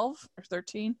like 12 or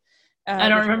 13. I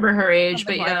don't remember her age,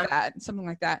 but something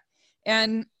like that.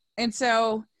 And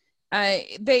so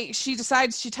she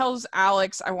decides, she tells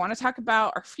Alex, I want to talk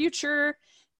about our future.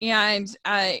 And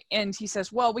he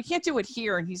says, well, we can't do it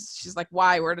here. And she's like,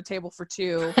 why? We're at a table for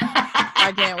two.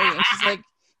 I can't wait. And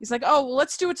he's like, oh, well,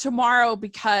 let's do it tomorrow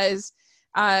because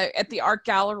at the art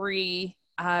gallery,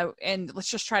 and let's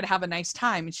just try to have a nice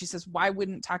time. And she says, why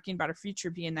wouldn't talking about our future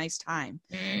be a nice time?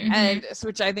 And so,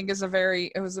 which I think is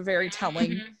it was a very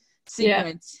telling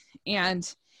sequence.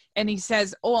 And he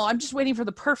says, oh, well, I'm just waiting for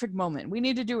the perfect moment. We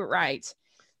need to do it right.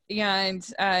 And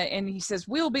he says,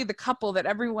 we'll be the couple that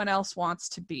everyone else wants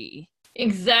to be.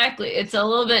 Exactly. It's a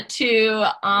little bit too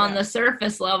on the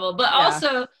surface level, but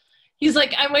also he's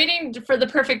like, I'm waiting for the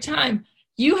perfect time.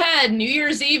 You had New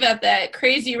Year's Eve at that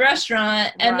crazy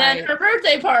restaurant and then her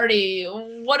birthday party.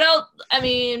 What else? I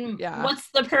mean, what's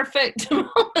the perfect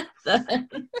moment then?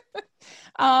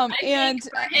 I think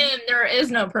for him, there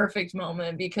is no perfect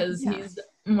moment because he's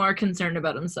more concerned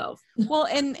about himself. Well,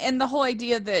 and the whole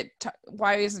idea that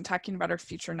why isn't talking about our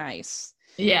future nice?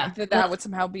 Yeah. That would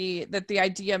somehow be that the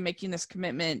idea of making this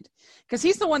commitment, because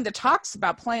he's the one that talks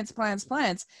about plans,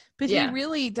 but he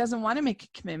really doesn't want to make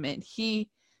a commitment. He's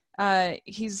a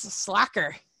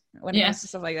slacker when it comes to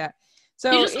stuff like that.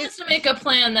 So he just wants to make a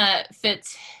plan that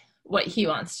fits what he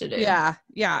wants to do.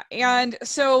 Yeah. And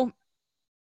so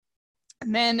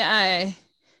and then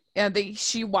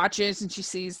she watches and she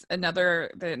sees another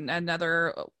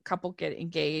couple get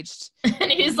engaged.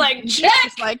 And he's like, check!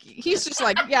 He's just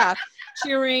like,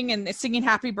 cheering and singing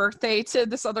happy birthday to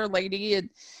this other lady.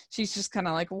 And she's just kind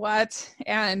of like, what?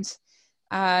 And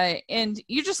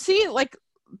you just see like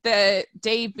the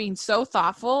Dave being so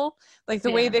thoughtful, like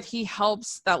the way that he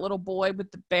helps that little boy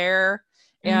with the bear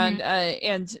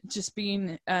and just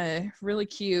being really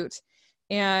cute.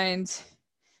 And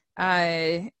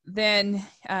then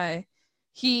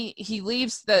he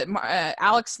leaves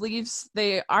Alex leaves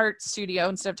the art studio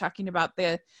instead of talking about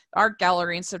the art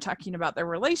gallery, instead of talking about their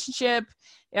relationship.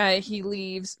 He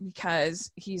leaves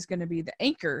because he's going to be the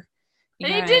anchor.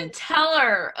 And he didn't tell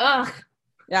her. Ugh.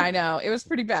 Yeah, I know. It was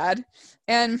pretty bad.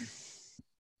 And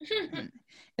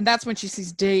that's when she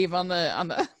sees Dave on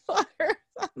the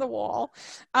wall.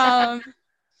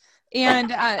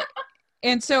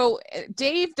 And so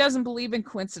Dave doesn't believe in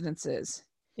coincidences.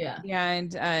 Yeah.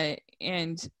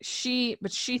 And she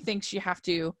thinks you have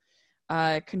to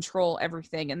control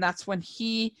everything. And that's when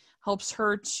he helps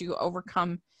her to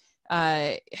overcome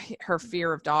her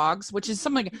fear of dogs, which is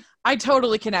something I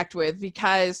totally connect with,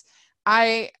 because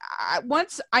I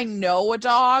once I know a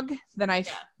dog, then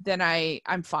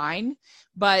I'm fine.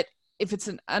 But if it's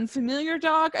an unfamiliar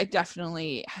dog, I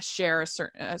definitely share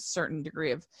a certain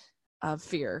degree of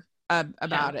fear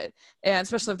about it, and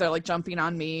especially if they're like jumping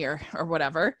on me or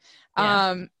whatever.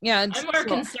 And I'm more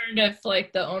concerned if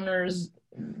like the owners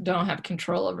don't have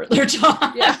control over their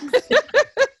dog.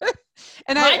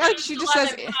 And she just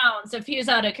says, pounds. If he's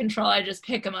out of control, I just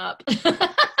pick him up.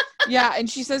 And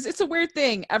she says it's a weird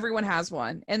thing, everyone has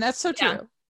one, and that's so true.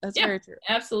 That's very true.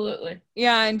 Absolutely.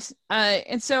 And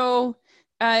so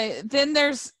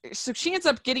then so she ends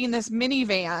up getting this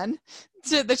minivan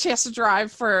that she has to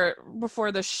drive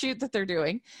before the shoot that they're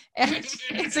doing, and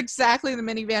it's exactly the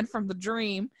minivan from The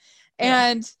Dream,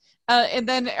 and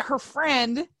then her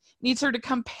friend needs her to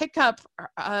come pick up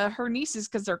her nieces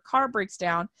because their car breaks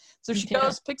down. So she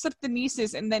goes, picks up the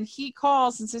nieces, and then he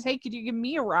calls and says, "Hey, could you give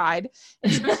me a ride?"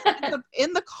 And so she ends up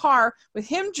in the car with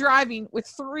him driving with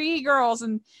 3 girls,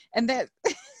 and that.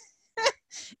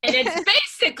 And it's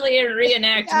basically a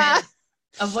reenactment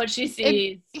of what she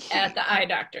sees at the eye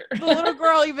doctor. The little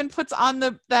girl even puts on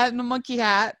the monkey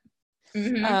hat,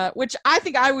 which I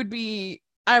think I would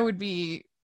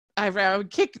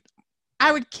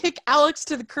kick Alex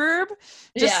to the curb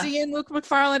just seeing Luke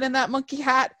McFarlane in that monkey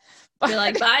hat. You're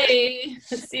like, bye.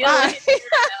 See you later.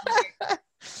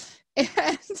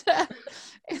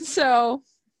 And so,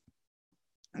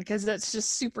 because that's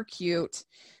just super cute.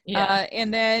 Yeah.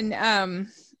 And then,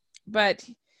 but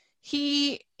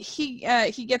he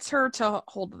gets her to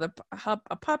hold a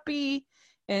puppy,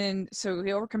 and so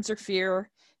he overcomes her fear,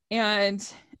 and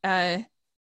then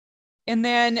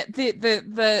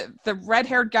the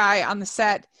red-haired guy on the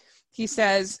set, he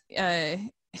says,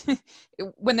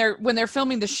 when they're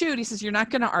filming the shoot, he says, "You're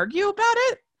not going to argue about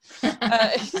it?"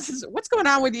 He says, "What's going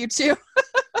on with you two?"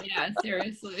 Yeah,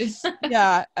 seriously.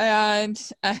 Yeah, and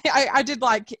I did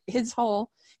like his whole,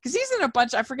 because he's in a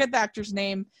bunch, I forget the actor's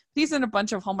name, he's in a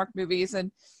bunch of Hallmark movies,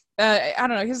 and I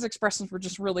don't know, his expressions were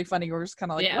just really funny. We're just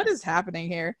kind of like, what is happening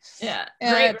here? Yeah,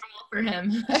 great role for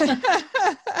him.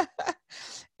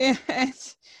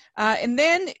 And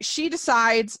then she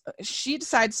decides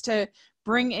to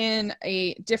bring in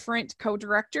a different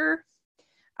co-director.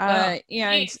 And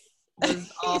it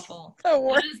was awful. The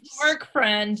worst. That is the work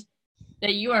friend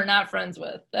that you are not friends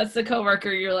with. That's the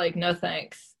coworker you're like, no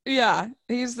thanks. Yeah,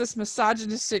 he's this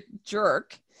misogynistic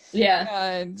jerk.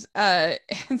 Yeah. And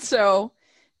so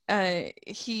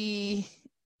she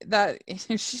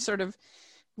sort of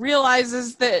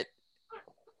realizes that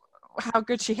how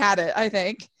good she had it, I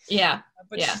think. Yeah.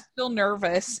 But she's still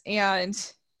nervous, and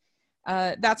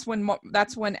that's when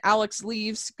Alex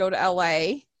leaves to go to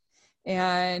LA,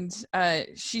 and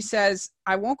she says,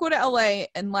 "I won't go to LA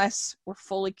unless we're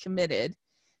fully committed."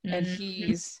 Mm-hmm. And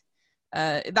he's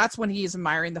that's when he's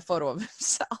admiring the photo of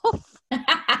himself.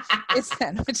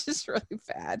 Which is really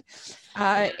bad.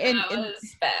 And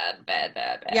was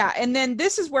bad. Yeah, and then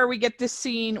this is where we get this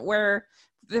scene where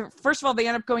first of all, they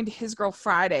end up going to His Girl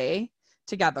Friday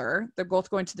together. They're both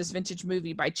going to this vintage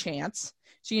movie by chance.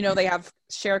 So, they have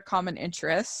shared common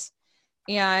interests.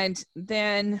 And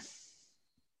then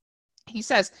he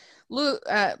says, Dave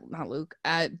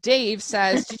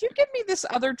says, "Did you give me this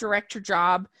other director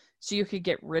job so you could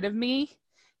get rid of me?"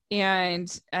 And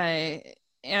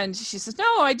she says,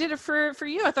 "No, I did it for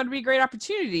you. I thought it'd be a great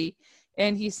opportunity."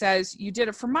 And he says, "You did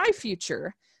it for my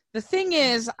future. The thing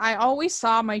is, I always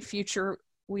saw my future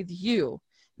with you."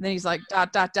 And then he's like, ...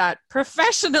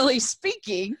 professionally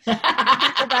speaking. Go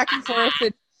back and forth.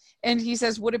 And he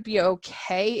says, "Would it be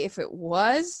okay if it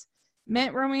was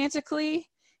meant romantically?"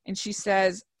 And she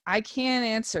says, "I can't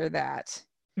answer that."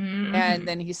 Mm-hmm. And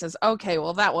then he says, "Okay,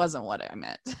 well, that wasn't what I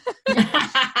meant."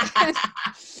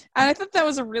 And I thought that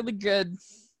was a really good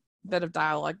bit of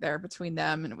dialogue there between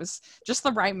them, and it was just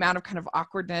the right amount of kind of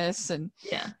awkwardness, and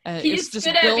he's just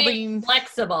good building at being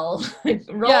flexible,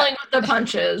 rolling with the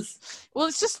punches. Well,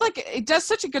 it's just like it does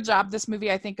such a good job, this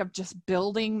movie, I think, of just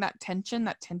building that tension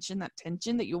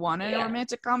that you want in a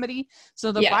romantic comedy,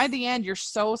 so that by the end you're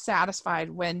so satisfied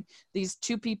when these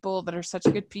two people that are such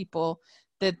good people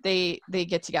that they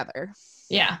get together.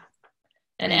 Yeah.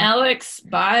 And Alex,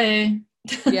 bye.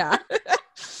 Yeah.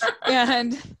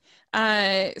 And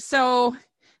so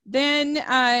then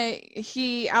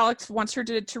Alex wants her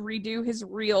to redo his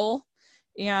reel,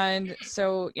 and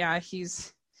so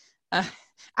he's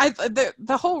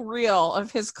the whole reel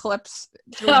of his clips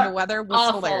during the weather was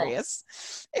awful. Hilarious.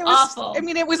 It was awful. I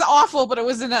mean, it was awful, but it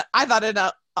was in a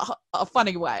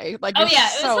funny way. Like, it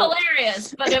was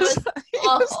hilarious, but it was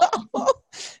awful.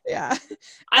 Yeah.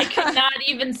 I could not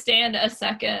even stand a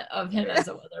second of him as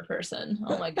a weather person.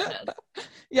 Oh my goodness.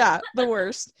 Yeah, the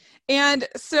worst. And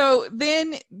so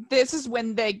then this is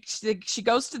when she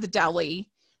goes to the deli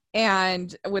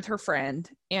and with her friend,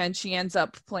 and she ends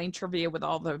up playing trivia with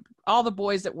all the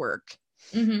boys at work.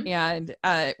 Mm-hmm. And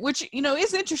which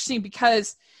is interesting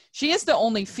because she is the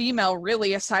only female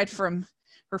really, aside from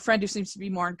her friend who seems to be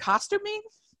more in costuming.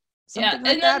 Something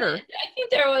like that. Or I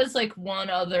think there was like one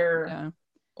other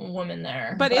woman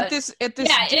there. But at this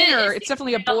dinner, it's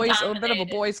definitely a bit of a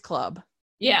boys club.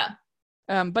 Yeah.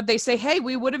 But they say, "Hey,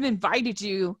 we would have invited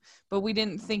you, but we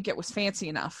didn't think it was fancy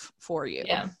enough for you."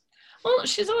 Yeah. Well,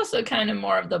 she's also kind of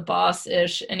more of the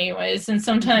boss-ish anyways, and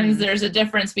sometimes there's a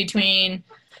difference between,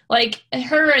 like,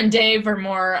 her and Dave are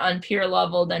more on peer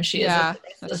level than she is with the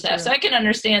rest of the staff. So I can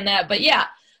understand that. But yeah,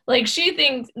 like,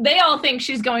 they all think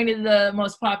she's going to the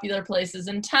most popular places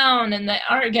in town and the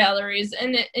art galleries,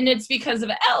 and it's because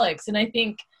of Alex. And I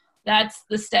think that's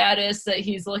the status that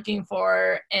he's looking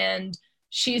for, and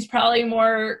she's probably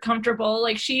more comfortable.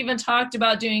 Like, she even talked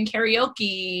about doing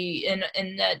karaoke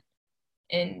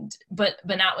but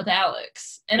not with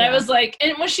Alex. And I was like,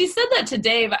 and when she said that to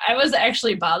Dave, I was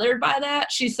actually bothered by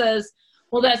that. She says,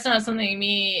 well, that's not something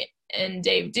me and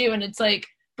Dave do. And it's like,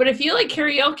 but if you like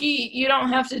karaoke, you don't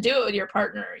have to do it with your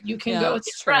partner. You can go with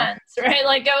your friends, right?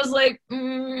 Like, I was like,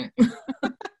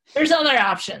 there's other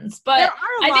options. But there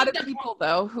are a lot of people,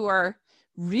 though, who are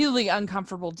really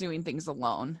uncomfortable doing things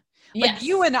alone. Like, yes.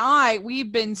 You and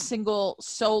we've been single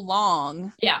so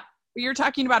long. Yeah. You're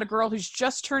talking about a girl who's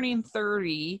just turning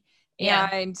 30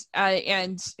 and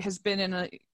has been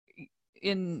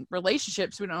in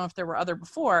relationships. We don't know if there were other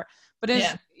before, but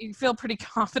you feel pretty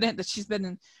confident that she's been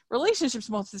in relationships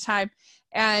most of the time.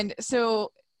 And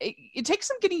so it takes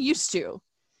some getting used to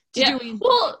doing.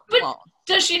 Well, but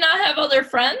does she not have other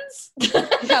friends?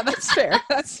 Yeah, that's fair.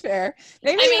 That's fair.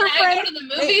 Maybe I go to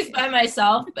the movies by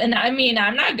myself, and I mean,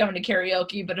 I'm not going to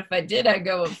karaoke, but if I did, I'd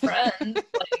go with friends.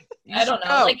 Like, I don't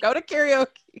know. Go to karaoke.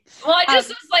 Well, I just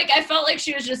was like, I felt like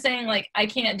she was just saying, like, I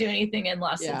can't do anything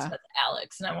unless it's with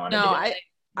Alex, and I wanted to.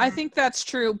 I think that's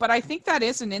true, but I think that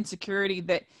is an insecurity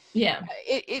that. Yeah.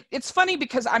 It's funny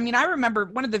because, I mean, I remember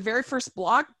one of the very first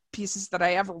blog pieces that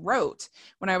I ever wrote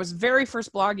when I was very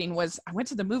first blogging was I went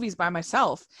to the movies by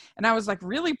myself, and I was like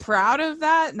really proud of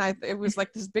that, and it was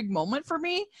like this big moment for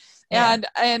me. And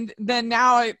then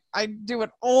now I do it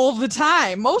all the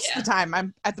time. Most of the time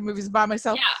I'm at the movies by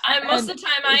myself. Yeah, most of the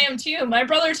time I am too. My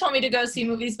brother told me to go see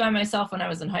movies by myself when I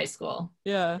was in high school.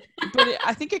 Yeah, but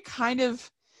I think it kind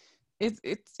of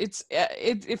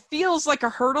it feels like a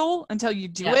hurdle until you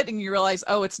do it and you realize,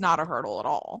 oh, it's not a hurdle at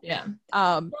all. Yeah.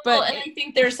 But and I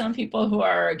think there's some people who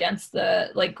are against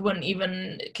wouldn't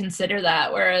even consider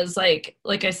that. Whereas like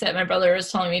I said, my brother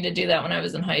was telling me to do that when I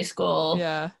was in high school.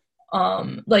 Yeah.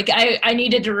 I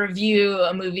needed to review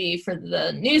a movie for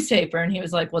the newspaper, and he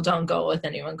was like, well, don't go with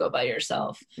anyone, go by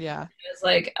yourself. Yeah. I was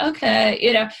like, okay,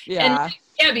 Yeah.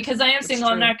 And because I am single,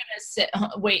 I'm not going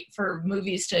to wait for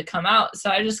movies to come out.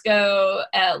 So I just go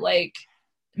at like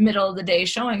middle of the day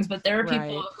showings, but there are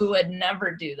people who would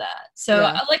never do that. So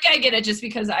I get it. Just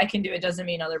because I can do it doesn't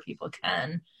mean other people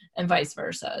can, and vice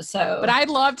versa. So, but I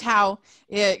loved how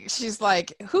she's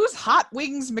like, who's Hot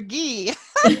Wings McGee?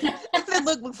 And then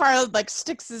Luke Farley like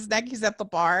sticks his neck. He's at the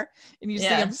bar, and you see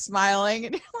him smiling,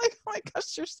 and you're like, oh my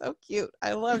gosh, you're so cute.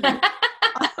 I love you.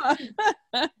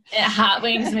 Hot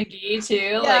Wings McGee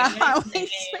too. Yeah, Hot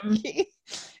Wings McGee.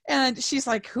 And she's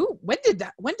like, when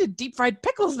did deep fried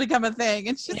pickles become a thing?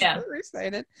 And she's super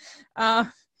excited.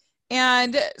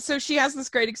 And so she has this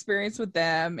great experience with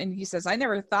them, and he says, I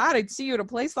never thought I'd see you at a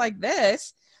place like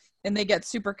this. And they get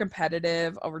super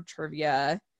competitive over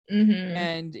trivia. Mm-hmm.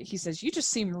 And he says, you just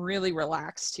seem really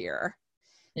relaxed here.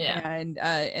 Yeah.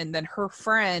 And then her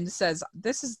friend says,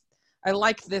 I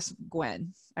like this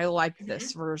Gwen. I like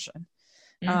this version.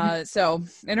 Mm-hmm.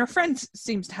 And her friend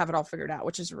seems to have it all figured out,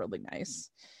 which is really nice.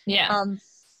 Yeah.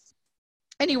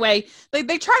 Anyway,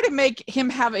 they try to make him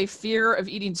have a fear of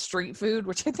eating street food,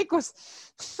 which I think was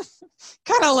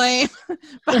kind of lame,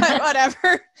 but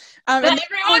whatever. But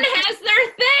everyone has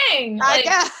their thing. I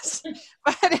guess.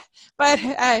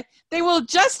 But they will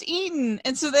just eaten.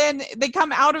 And so then they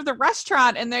come out of the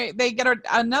restaurant and they get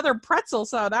another pretzel.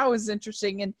 So that was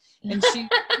interesting. And she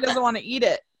doesn't want to eat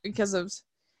it because of,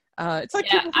 it's like,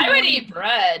 I would eat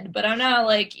bread, but I'm not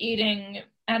like eating,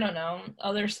 I don't know,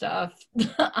 other stuff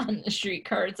on the street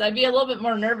carts. I'd be a little bit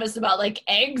more nervous about like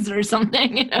eggs or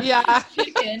something. Yeah.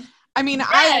 Chicken. I mean,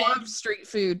 I love street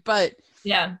food, but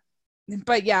yeah,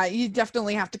 you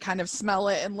definitely have to kind of smell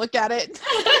it and look at it.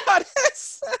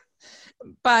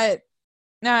 but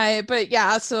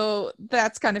yeah, so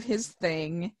that's kind of his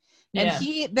thing. And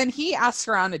he asks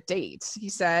her on a date. He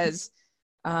says,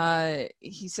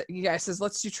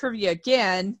 let's do trivia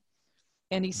again.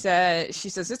 And she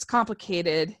says, it's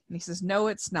complicated. And he says, no,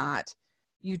 it's not.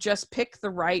 You just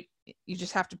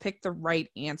have to pick the right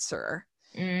answer.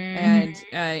 And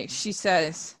she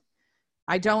says,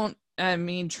 I don't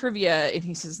mean trivia. And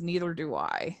he says, neither do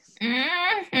I. So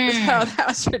that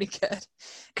was pretty good.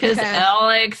 Because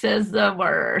Alex is the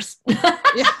worst.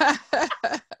 Yeah.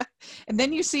 And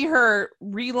then you see her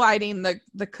relighting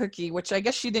the cookie, which I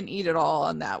guess she didn't eat it all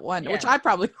on that one, which I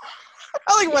probably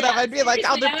would have. I'd be like,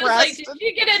 how depressed. Did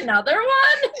you get another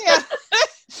one? Yeah.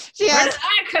 She Where has, did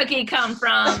that cookie come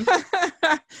from?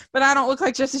 but I don't look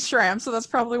like Jesse Schramm, so that's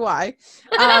probably why.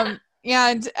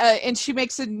 And she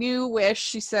makes a new wish.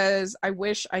 She says, "I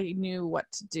wish I knew what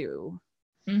to do."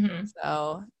 Mm-hmm.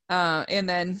 So,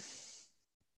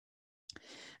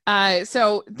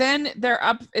 so then they're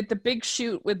up at the big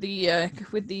shoot with the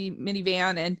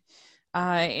minivan,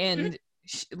 and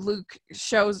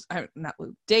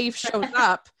Dave shows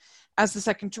up as the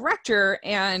second director,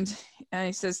 and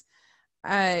he says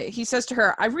to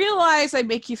her, "I realize I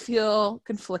make you feel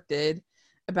conflicted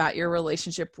about your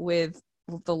relationship with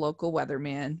the local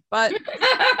weatherman, but,"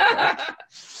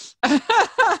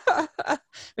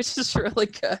 which is really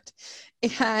good.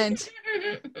 And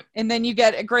then you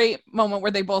get a great moment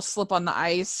where they both slip on the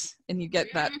ice, and you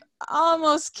get that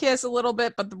almost kiss a little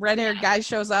bit, but the red-haired guy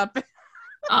shows up.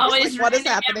 Always like, what is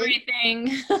happening?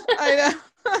 Everything. I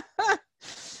know.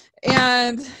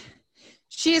 And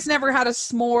she has never had a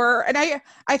s'more, and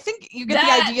I think you get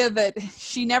the idea that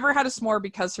she never had a s'more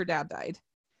because her dad died.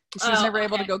 She was never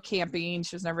able to go camping.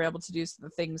 She was never able to do the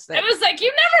things that... I was like,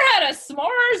 you've never had a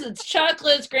s'mores? It's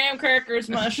chocolates, graham crackers,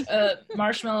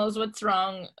 marshmallows. What's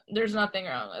wrong? There's nothing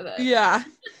wrong with it. Yeah.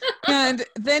 And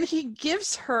then he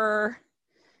gives her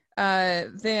a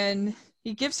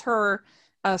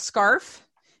scarf,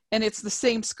 and it's the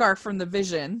same scarf from the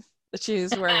Vision that she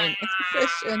is wearing in the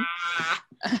Vision.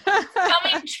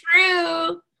 Coming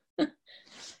true.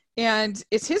 And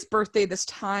it's his birthday this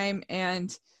time,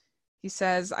 and he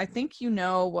says, "I think you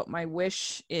know what my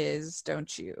wish is,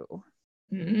 don't you?"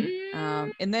 Mm-hmm.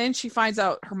 And then she finds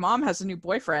out her mom has a new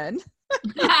boyfriend.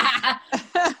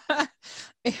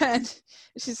 And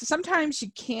she says, "Sometimes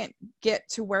you can't get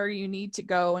to where you need to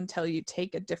go until you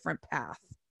take a different path."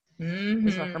 Mm-hmm.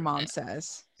 Is what her mom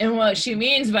says. And what she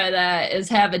means by that is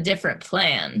have a different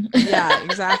plan. Yeah,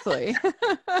 exactly.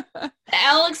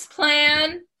 Alex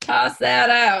plan, toss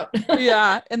that out.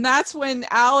 Yeah, and that's when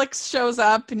Alex shows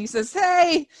up and he says,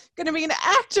 "Hey, gonna be an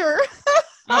actor."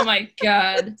 Oh my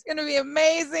God. It's gonna be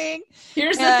amazing.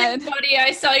 Here's the thing, buddy.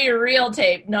 I saw your reel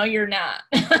tape. No, you're not.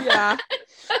 Yeah.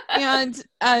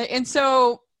 And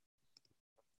so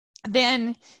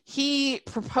then he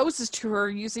proposes to her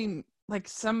using like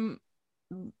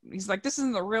he's like, "This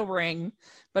isn't the real ring,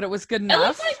 but it was good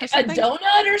enough." It looked like a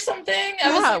donut or something.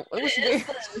 Yeah, it was weird.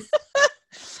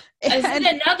 Is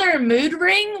it another mood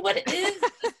ring? What is?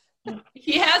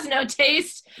 He has no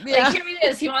taste. Yeah. Like, here he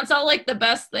is. He wants all like the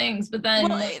best things, but then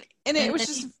it was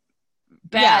just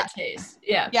bad taste.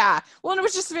 Yeah. Yeah. Well, and it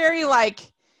was just very like,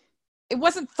 it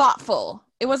wasn't thoughtful.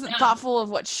 It wasn't thoughtful of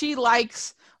what she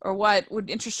likes or what would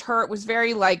interest her. It was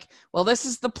very like, well, this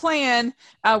is the plan.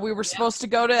 We were supposed to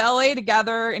go to LA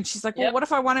together. And she's like, well, what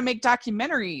if I want to make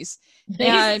documentaries?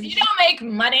 And you don't make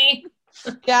money.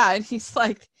 Yeah. And he's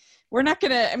like, we're not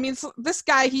going to, I mean, so this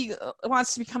guy, he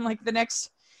wants to become like the next,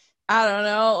 I don't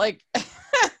know, like.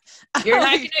 You're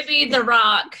not going to be The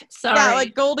Rock. Sorry. Yeah,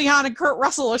 like Goldie Hawn and Kurt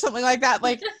Russell or something like that.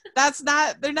 Like,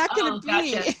 they're not going to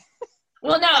be. Gotcha.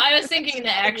 Well, no, I was thinking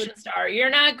the action star. You're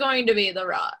not going to be The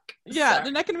Rock. Yeah, Sorry.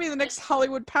 they're not going to be the next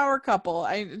Hollywood power couple.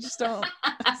 I just don't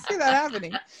see that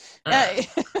happening.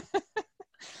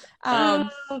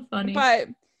 Funny. But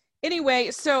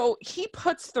anyway, so he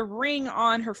puts the ring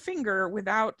on her finger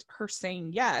without her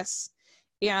saying yes.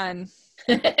 And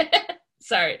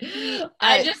sorry,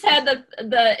 I just had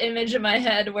the image in my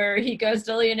head where he goes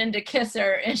to lean in to kiss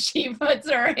her and she puts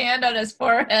her hand on his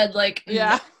forehead like,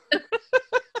 yeah.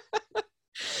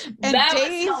 And that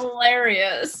was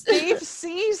hilarious. Dave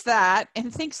sees that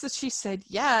and thinks that she said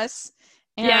yes.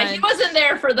 And yeah, he wasn't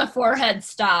there for the forehead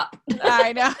stop.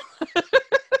 I know.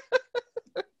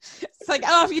 It's like,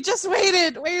 oh, if you just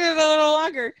waited a little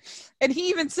longer. And he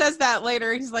even says that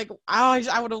later. He's like, oh,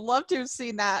 I would have loved to have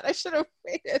seen that. I should have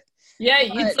waited. Yeah,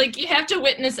 it's like you have to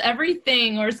witness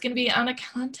everything or it's going to be out of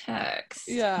context.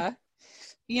 Yeah.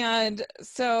 And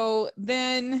so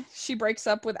then she breaks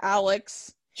up with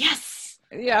Alex. Yes.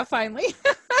 Yeah, finally.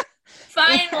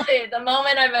 Finally, the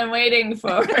moment I've been waiting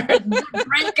for. The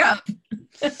breakup.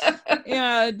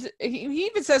 And he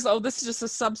even says, oh, this is just a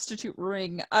substitute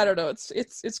ring. I don't know.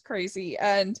 It's crazy.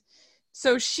 And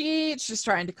so she's just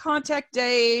trying to contact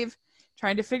Dave,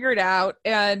 trying to figure it out.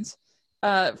 And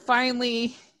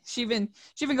finally, she even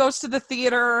goes to the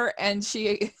theater and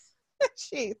she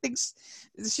thinks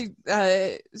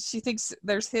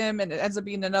there's him, and it ends up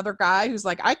being another guy who's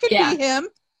like, I could be him.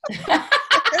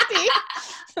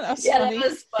 That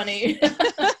was funny.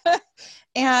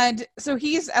 And so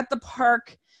he's at the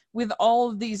park with all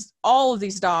of these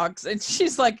dogs, and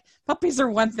she's like, puppies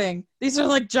are one thing, these are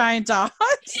like giant dogs.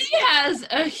 He has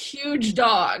a huge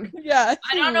dog. Yeah,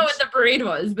 I don't know what the breed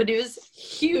was, but it was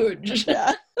huge.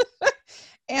 Yeah.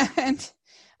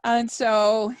 And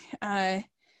so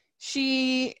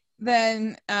she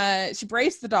then she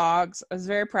braced the dogs. I was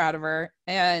very proud of her.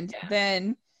 And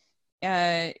then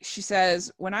she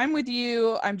says, when I'm with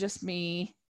you, I'm just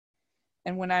me.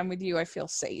 And when I'm with you, I feel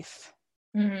safe.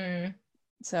 Mm-hmm.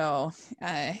 So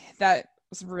that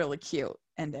was really cute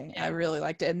ending. I really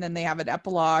liked it. And then they have an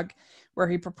epilogue where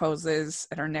he proposes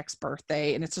at her next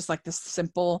birthday. And it's just like this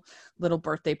simple little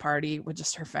birthday party with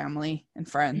just her family and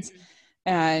friends.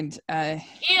 And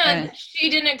she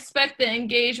didn't expect the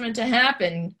engagement to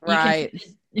happen. Right.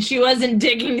 She wasn't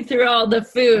digging through all the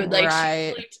food. Like,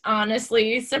 right. She was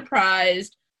honestly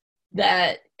surprised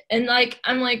that, and like,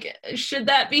 I'm like, should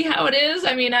that be how it is?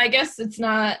 I mean, I guess it's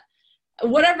not,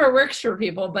 whatever works for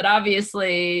people, but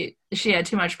obviously she had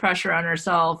too much pressure on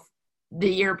herself the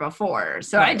year before.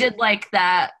 So I did like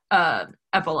that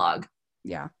epilogue.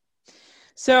 Yeah.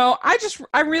 So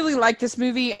I really like this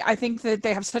movie. I think that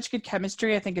they have such good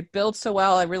chemistry. I think it builds so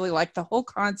well. I really like the whole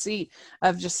conceit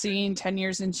of just seeing 10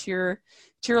 years into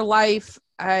your life.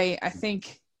 I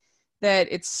think that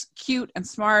it's cute and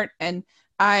smart. And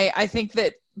I think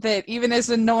that even as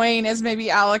annoying as maybe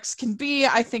Alex can be,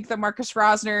 I think that Marcus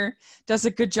Rosner does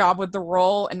a good job with the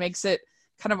role and makes it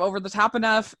kind of over the top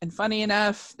enough and funny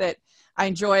enough that I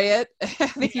enjoy it. I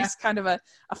think he's kind of a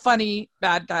funny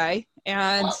bad guy.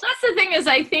 And well, that's the thing is,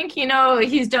 I think,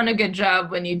 he's done a good job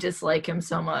when you dislike him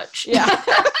so much. Yeah.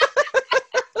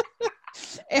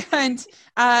 And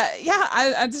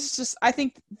I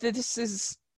think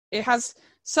that it has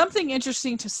something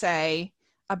interesting to say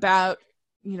about,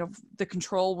 the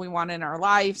control we want in our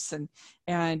lives and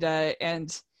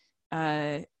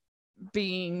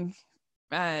being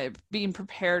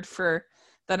prepared for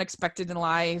the unexpected in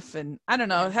life. And I don't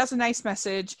know, it has a nice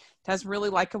message. It has really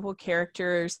likable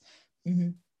characters. Mm-hmm.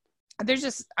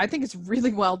 I think it's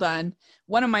really well done.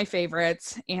 One of my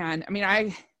favorites. And I mean,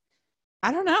 I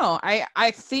don't know.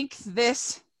 I think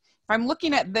this, if I'm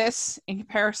looking at this in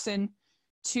comparison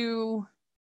to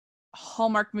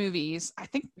Hallmark movies, I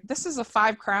think this is a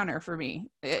 5 crowner for me.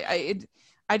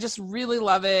 I just really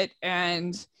love it.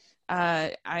 And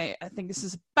I think this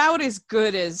is about as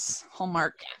good as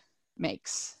Hallmark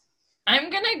makes. I'm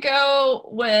going to go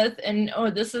with, and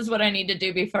this is what I need to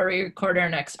do before we record our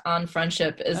next On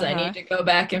Friendship, is I need to go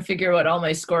back and figure out all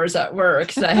my scores at work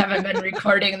because I haven't been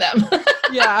recording them.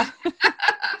 Yeah.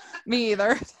 Me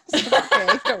either.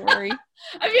 Okay, don't worry.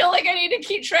 I feel like I need to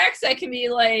keep track so I can be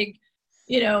like,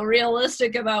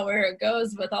 realistic about where it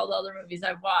goes with all the other movies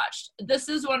I've watched. This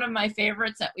is one of my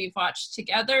favorites that we've watched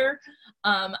together.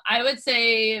 I would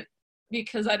say,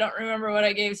 because I don't remember what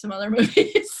I gave some other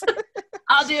movies,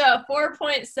 I'll do a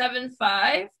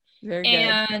 4.75. Very good.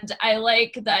 And I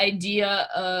like the idea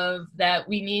of that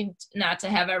we need not to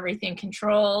have everything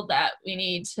controlled, that we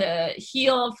need to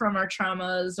heal from our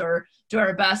traumas or do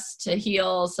our best to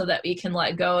heal so that we can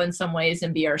let go in some ways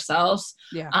and be ourselves.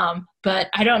 Yeah. But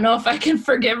I don't know if I can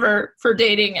forgive her for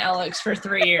dating Alex for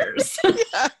 3 years.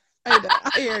 Yeah, I know.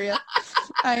 I hear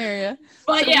you.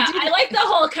 But so I like the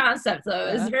whole concept, though.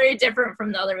 It's very different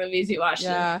from the other movies you watched.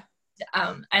 Yeah.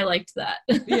 I liked that.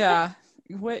 Yeah.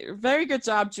 Very good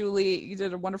job, Julie. You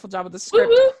did a wonderful job with the script.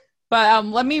 Woo-hoo. But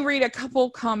let me read a couple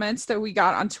comments that we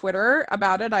got on Twitter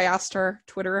about it. I asked our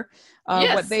Twitter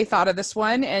what they thought of this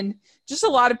one. And just a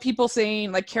lot of people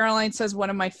saying, like Caroline says, one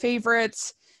of my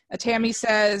favorites. Tammy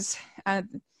says,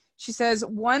 she says,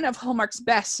 one of Hallmark's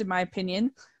best, in my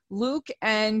opinion. Luke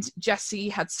and Jesse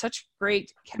had such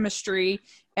great chemistry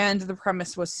and the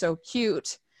premise was so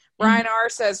cute. Brian R.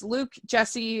 says, Luke,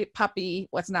 Jesse, puppy,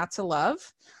 what's not to love?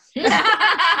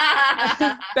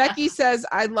 Becky says,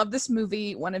 I love this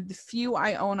movie, one of the few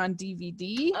I own on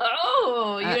DVD.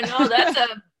 Oh,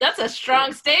 that's a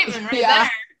strong statement right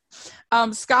there.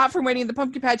 Scott from Waiting in the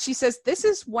Pumpkin Patch, she says, this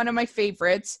is one of my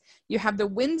favorites. You have the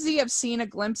whimsy of seeing a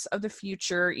glimpse of the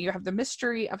future. You have the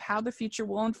mystery of how the future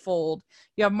will unfold.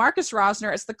 You have Marcus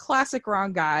Rosner as the classic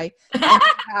wrong guy. And you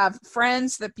have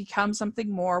friends that become something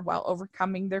more while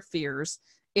overcoming their fears.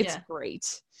 It's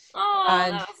great. Oh,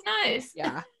 that was nice.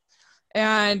 Yeah.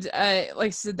 And like I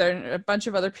said, there are a bunch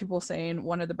of other people saying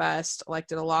one of the best. I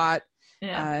liked it a lot.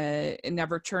 Yeah. It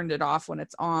never turned it off when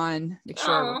it's on. Make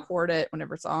sure I record it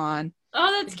whenever it's on.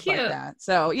 Oh, that's cute. Like that.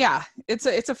 So yeah, it's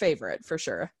a favorite for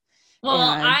sure.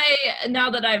 Well, now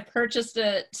that I've purchased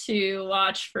it to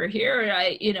watch for here,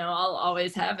 I'll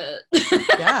always have it.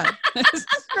 Yeah.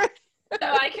 So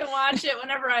I can watch it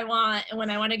whenever I want, and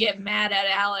when I want to get mad at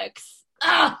Alex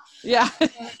Yeah.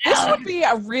 This would be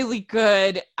a really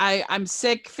good, I'm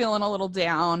sick, feeling a little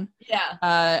down.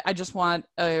 Yeah. I just want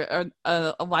a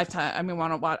Lifetime. I mean,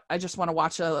 I just want to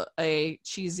watch a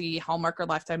cheesy Hallmark or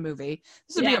Lifetime movie.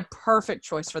 This would be a perfect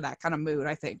choice for that kind of mood,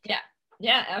 I think. Yeah.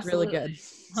 Yeah, absolutely. Really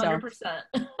good. 100%.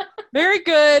 Very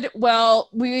good. Well,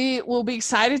 we will be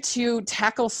excited to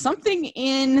tackle something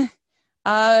in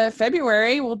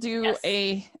February. We'll do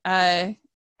we'll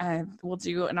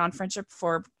do an On Friendship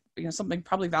for something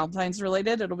probably Valentine's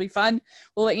related. It'll be fun.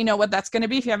 We'll let you know what that's going to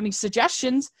be. If you have any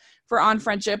suggestions for On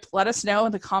Friendship, let us know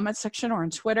in the comments section or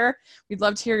on Twitter. We'd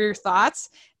love to hear your thoughts.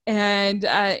 And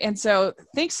so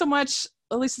thanks so much.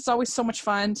 At least it's always so much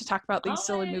fun to talk about these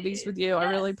silly movies with you. Yes.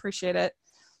 I really appreciate it.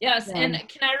 Yes, and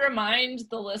can I remind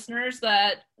the listeners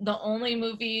that the only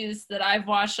movies that I've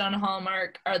watched on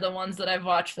Hallmark are the ones that I've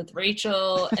watched with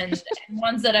Rachel and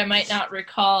ones that I might not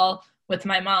recall with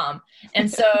my mom.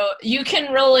 And so you'd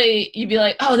be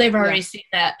like, oh, they've already seen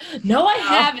that. No, I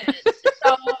haven't.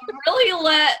 So really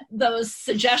let those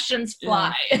suggestions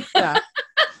fly. Yeah.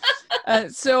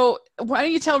 So why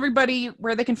don't you tell everybody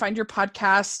where they can find your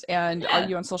podcast and are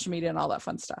you on social media and all that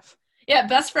fun stuff? Yeah,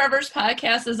 Best Forevers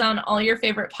podcast is on all your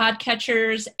favorite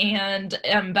podcatchers, and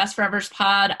Best Forevers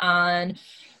Pod on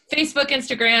Facebook,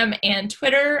 Instagram, and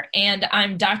Twitter. And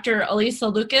I'm Dr. Elisa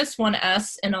Lucas, 1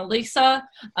 S in Elisa,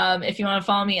 if you want to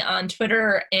follow me on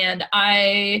Twitter. And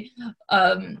I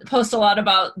post a lot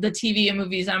about the TV and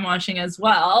movies I'm watching as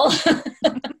well.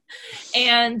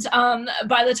 And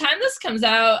by the time this comes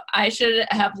out, I should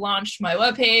have launched my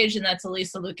webpage, and that's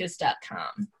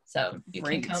elisalucas.com. So you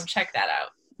can come check that out.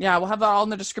 Yeah, we'll have that all in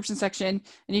the description section.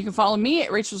 And you can follow me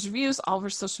at Rachel's Reviews, all of our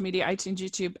social media, iTunes,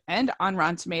 YouTube, and on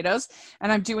Rotten Tomatoes.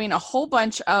 And I'm doing a whole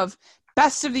bunch of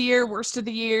best of the year, worst of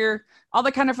the year, all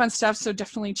that kind of fun stuff. So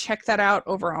definitely check that out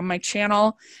over on my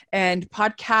channel and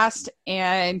podcast.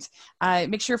 And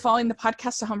make sure you're following the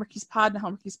podcast to Hallmarkies Pod and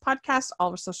Hallmarkies Podcast, all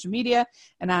of our social media,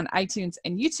 and on iTunes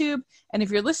and YouTube. And if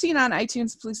you're listening on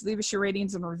iTunes, please leave us your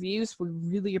ratings and reviews. We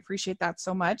really appreciate that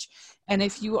so much. And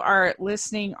if you are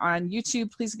listening on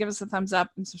YouTube, please give us a thumbs up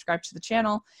and subscribe to the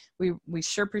channel. We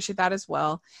sure appreciate that as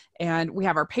well. And we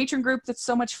have our Patreon group that's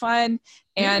so much fun.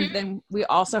 And then we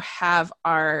also have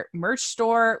our merch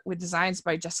store with designs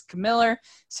by Jessica Miller.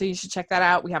 So you should check that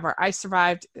out. We have our I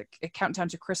Survived, a countdown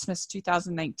to Christmas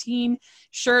 2019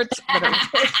 shirts that are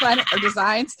really fun, our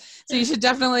designs. So you should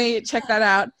definitely check that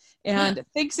out. And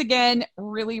thanks again.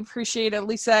 Really appreciate it,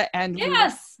 Lisa. And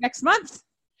next month.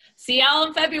 See y'all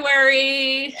in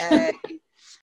February. Yay.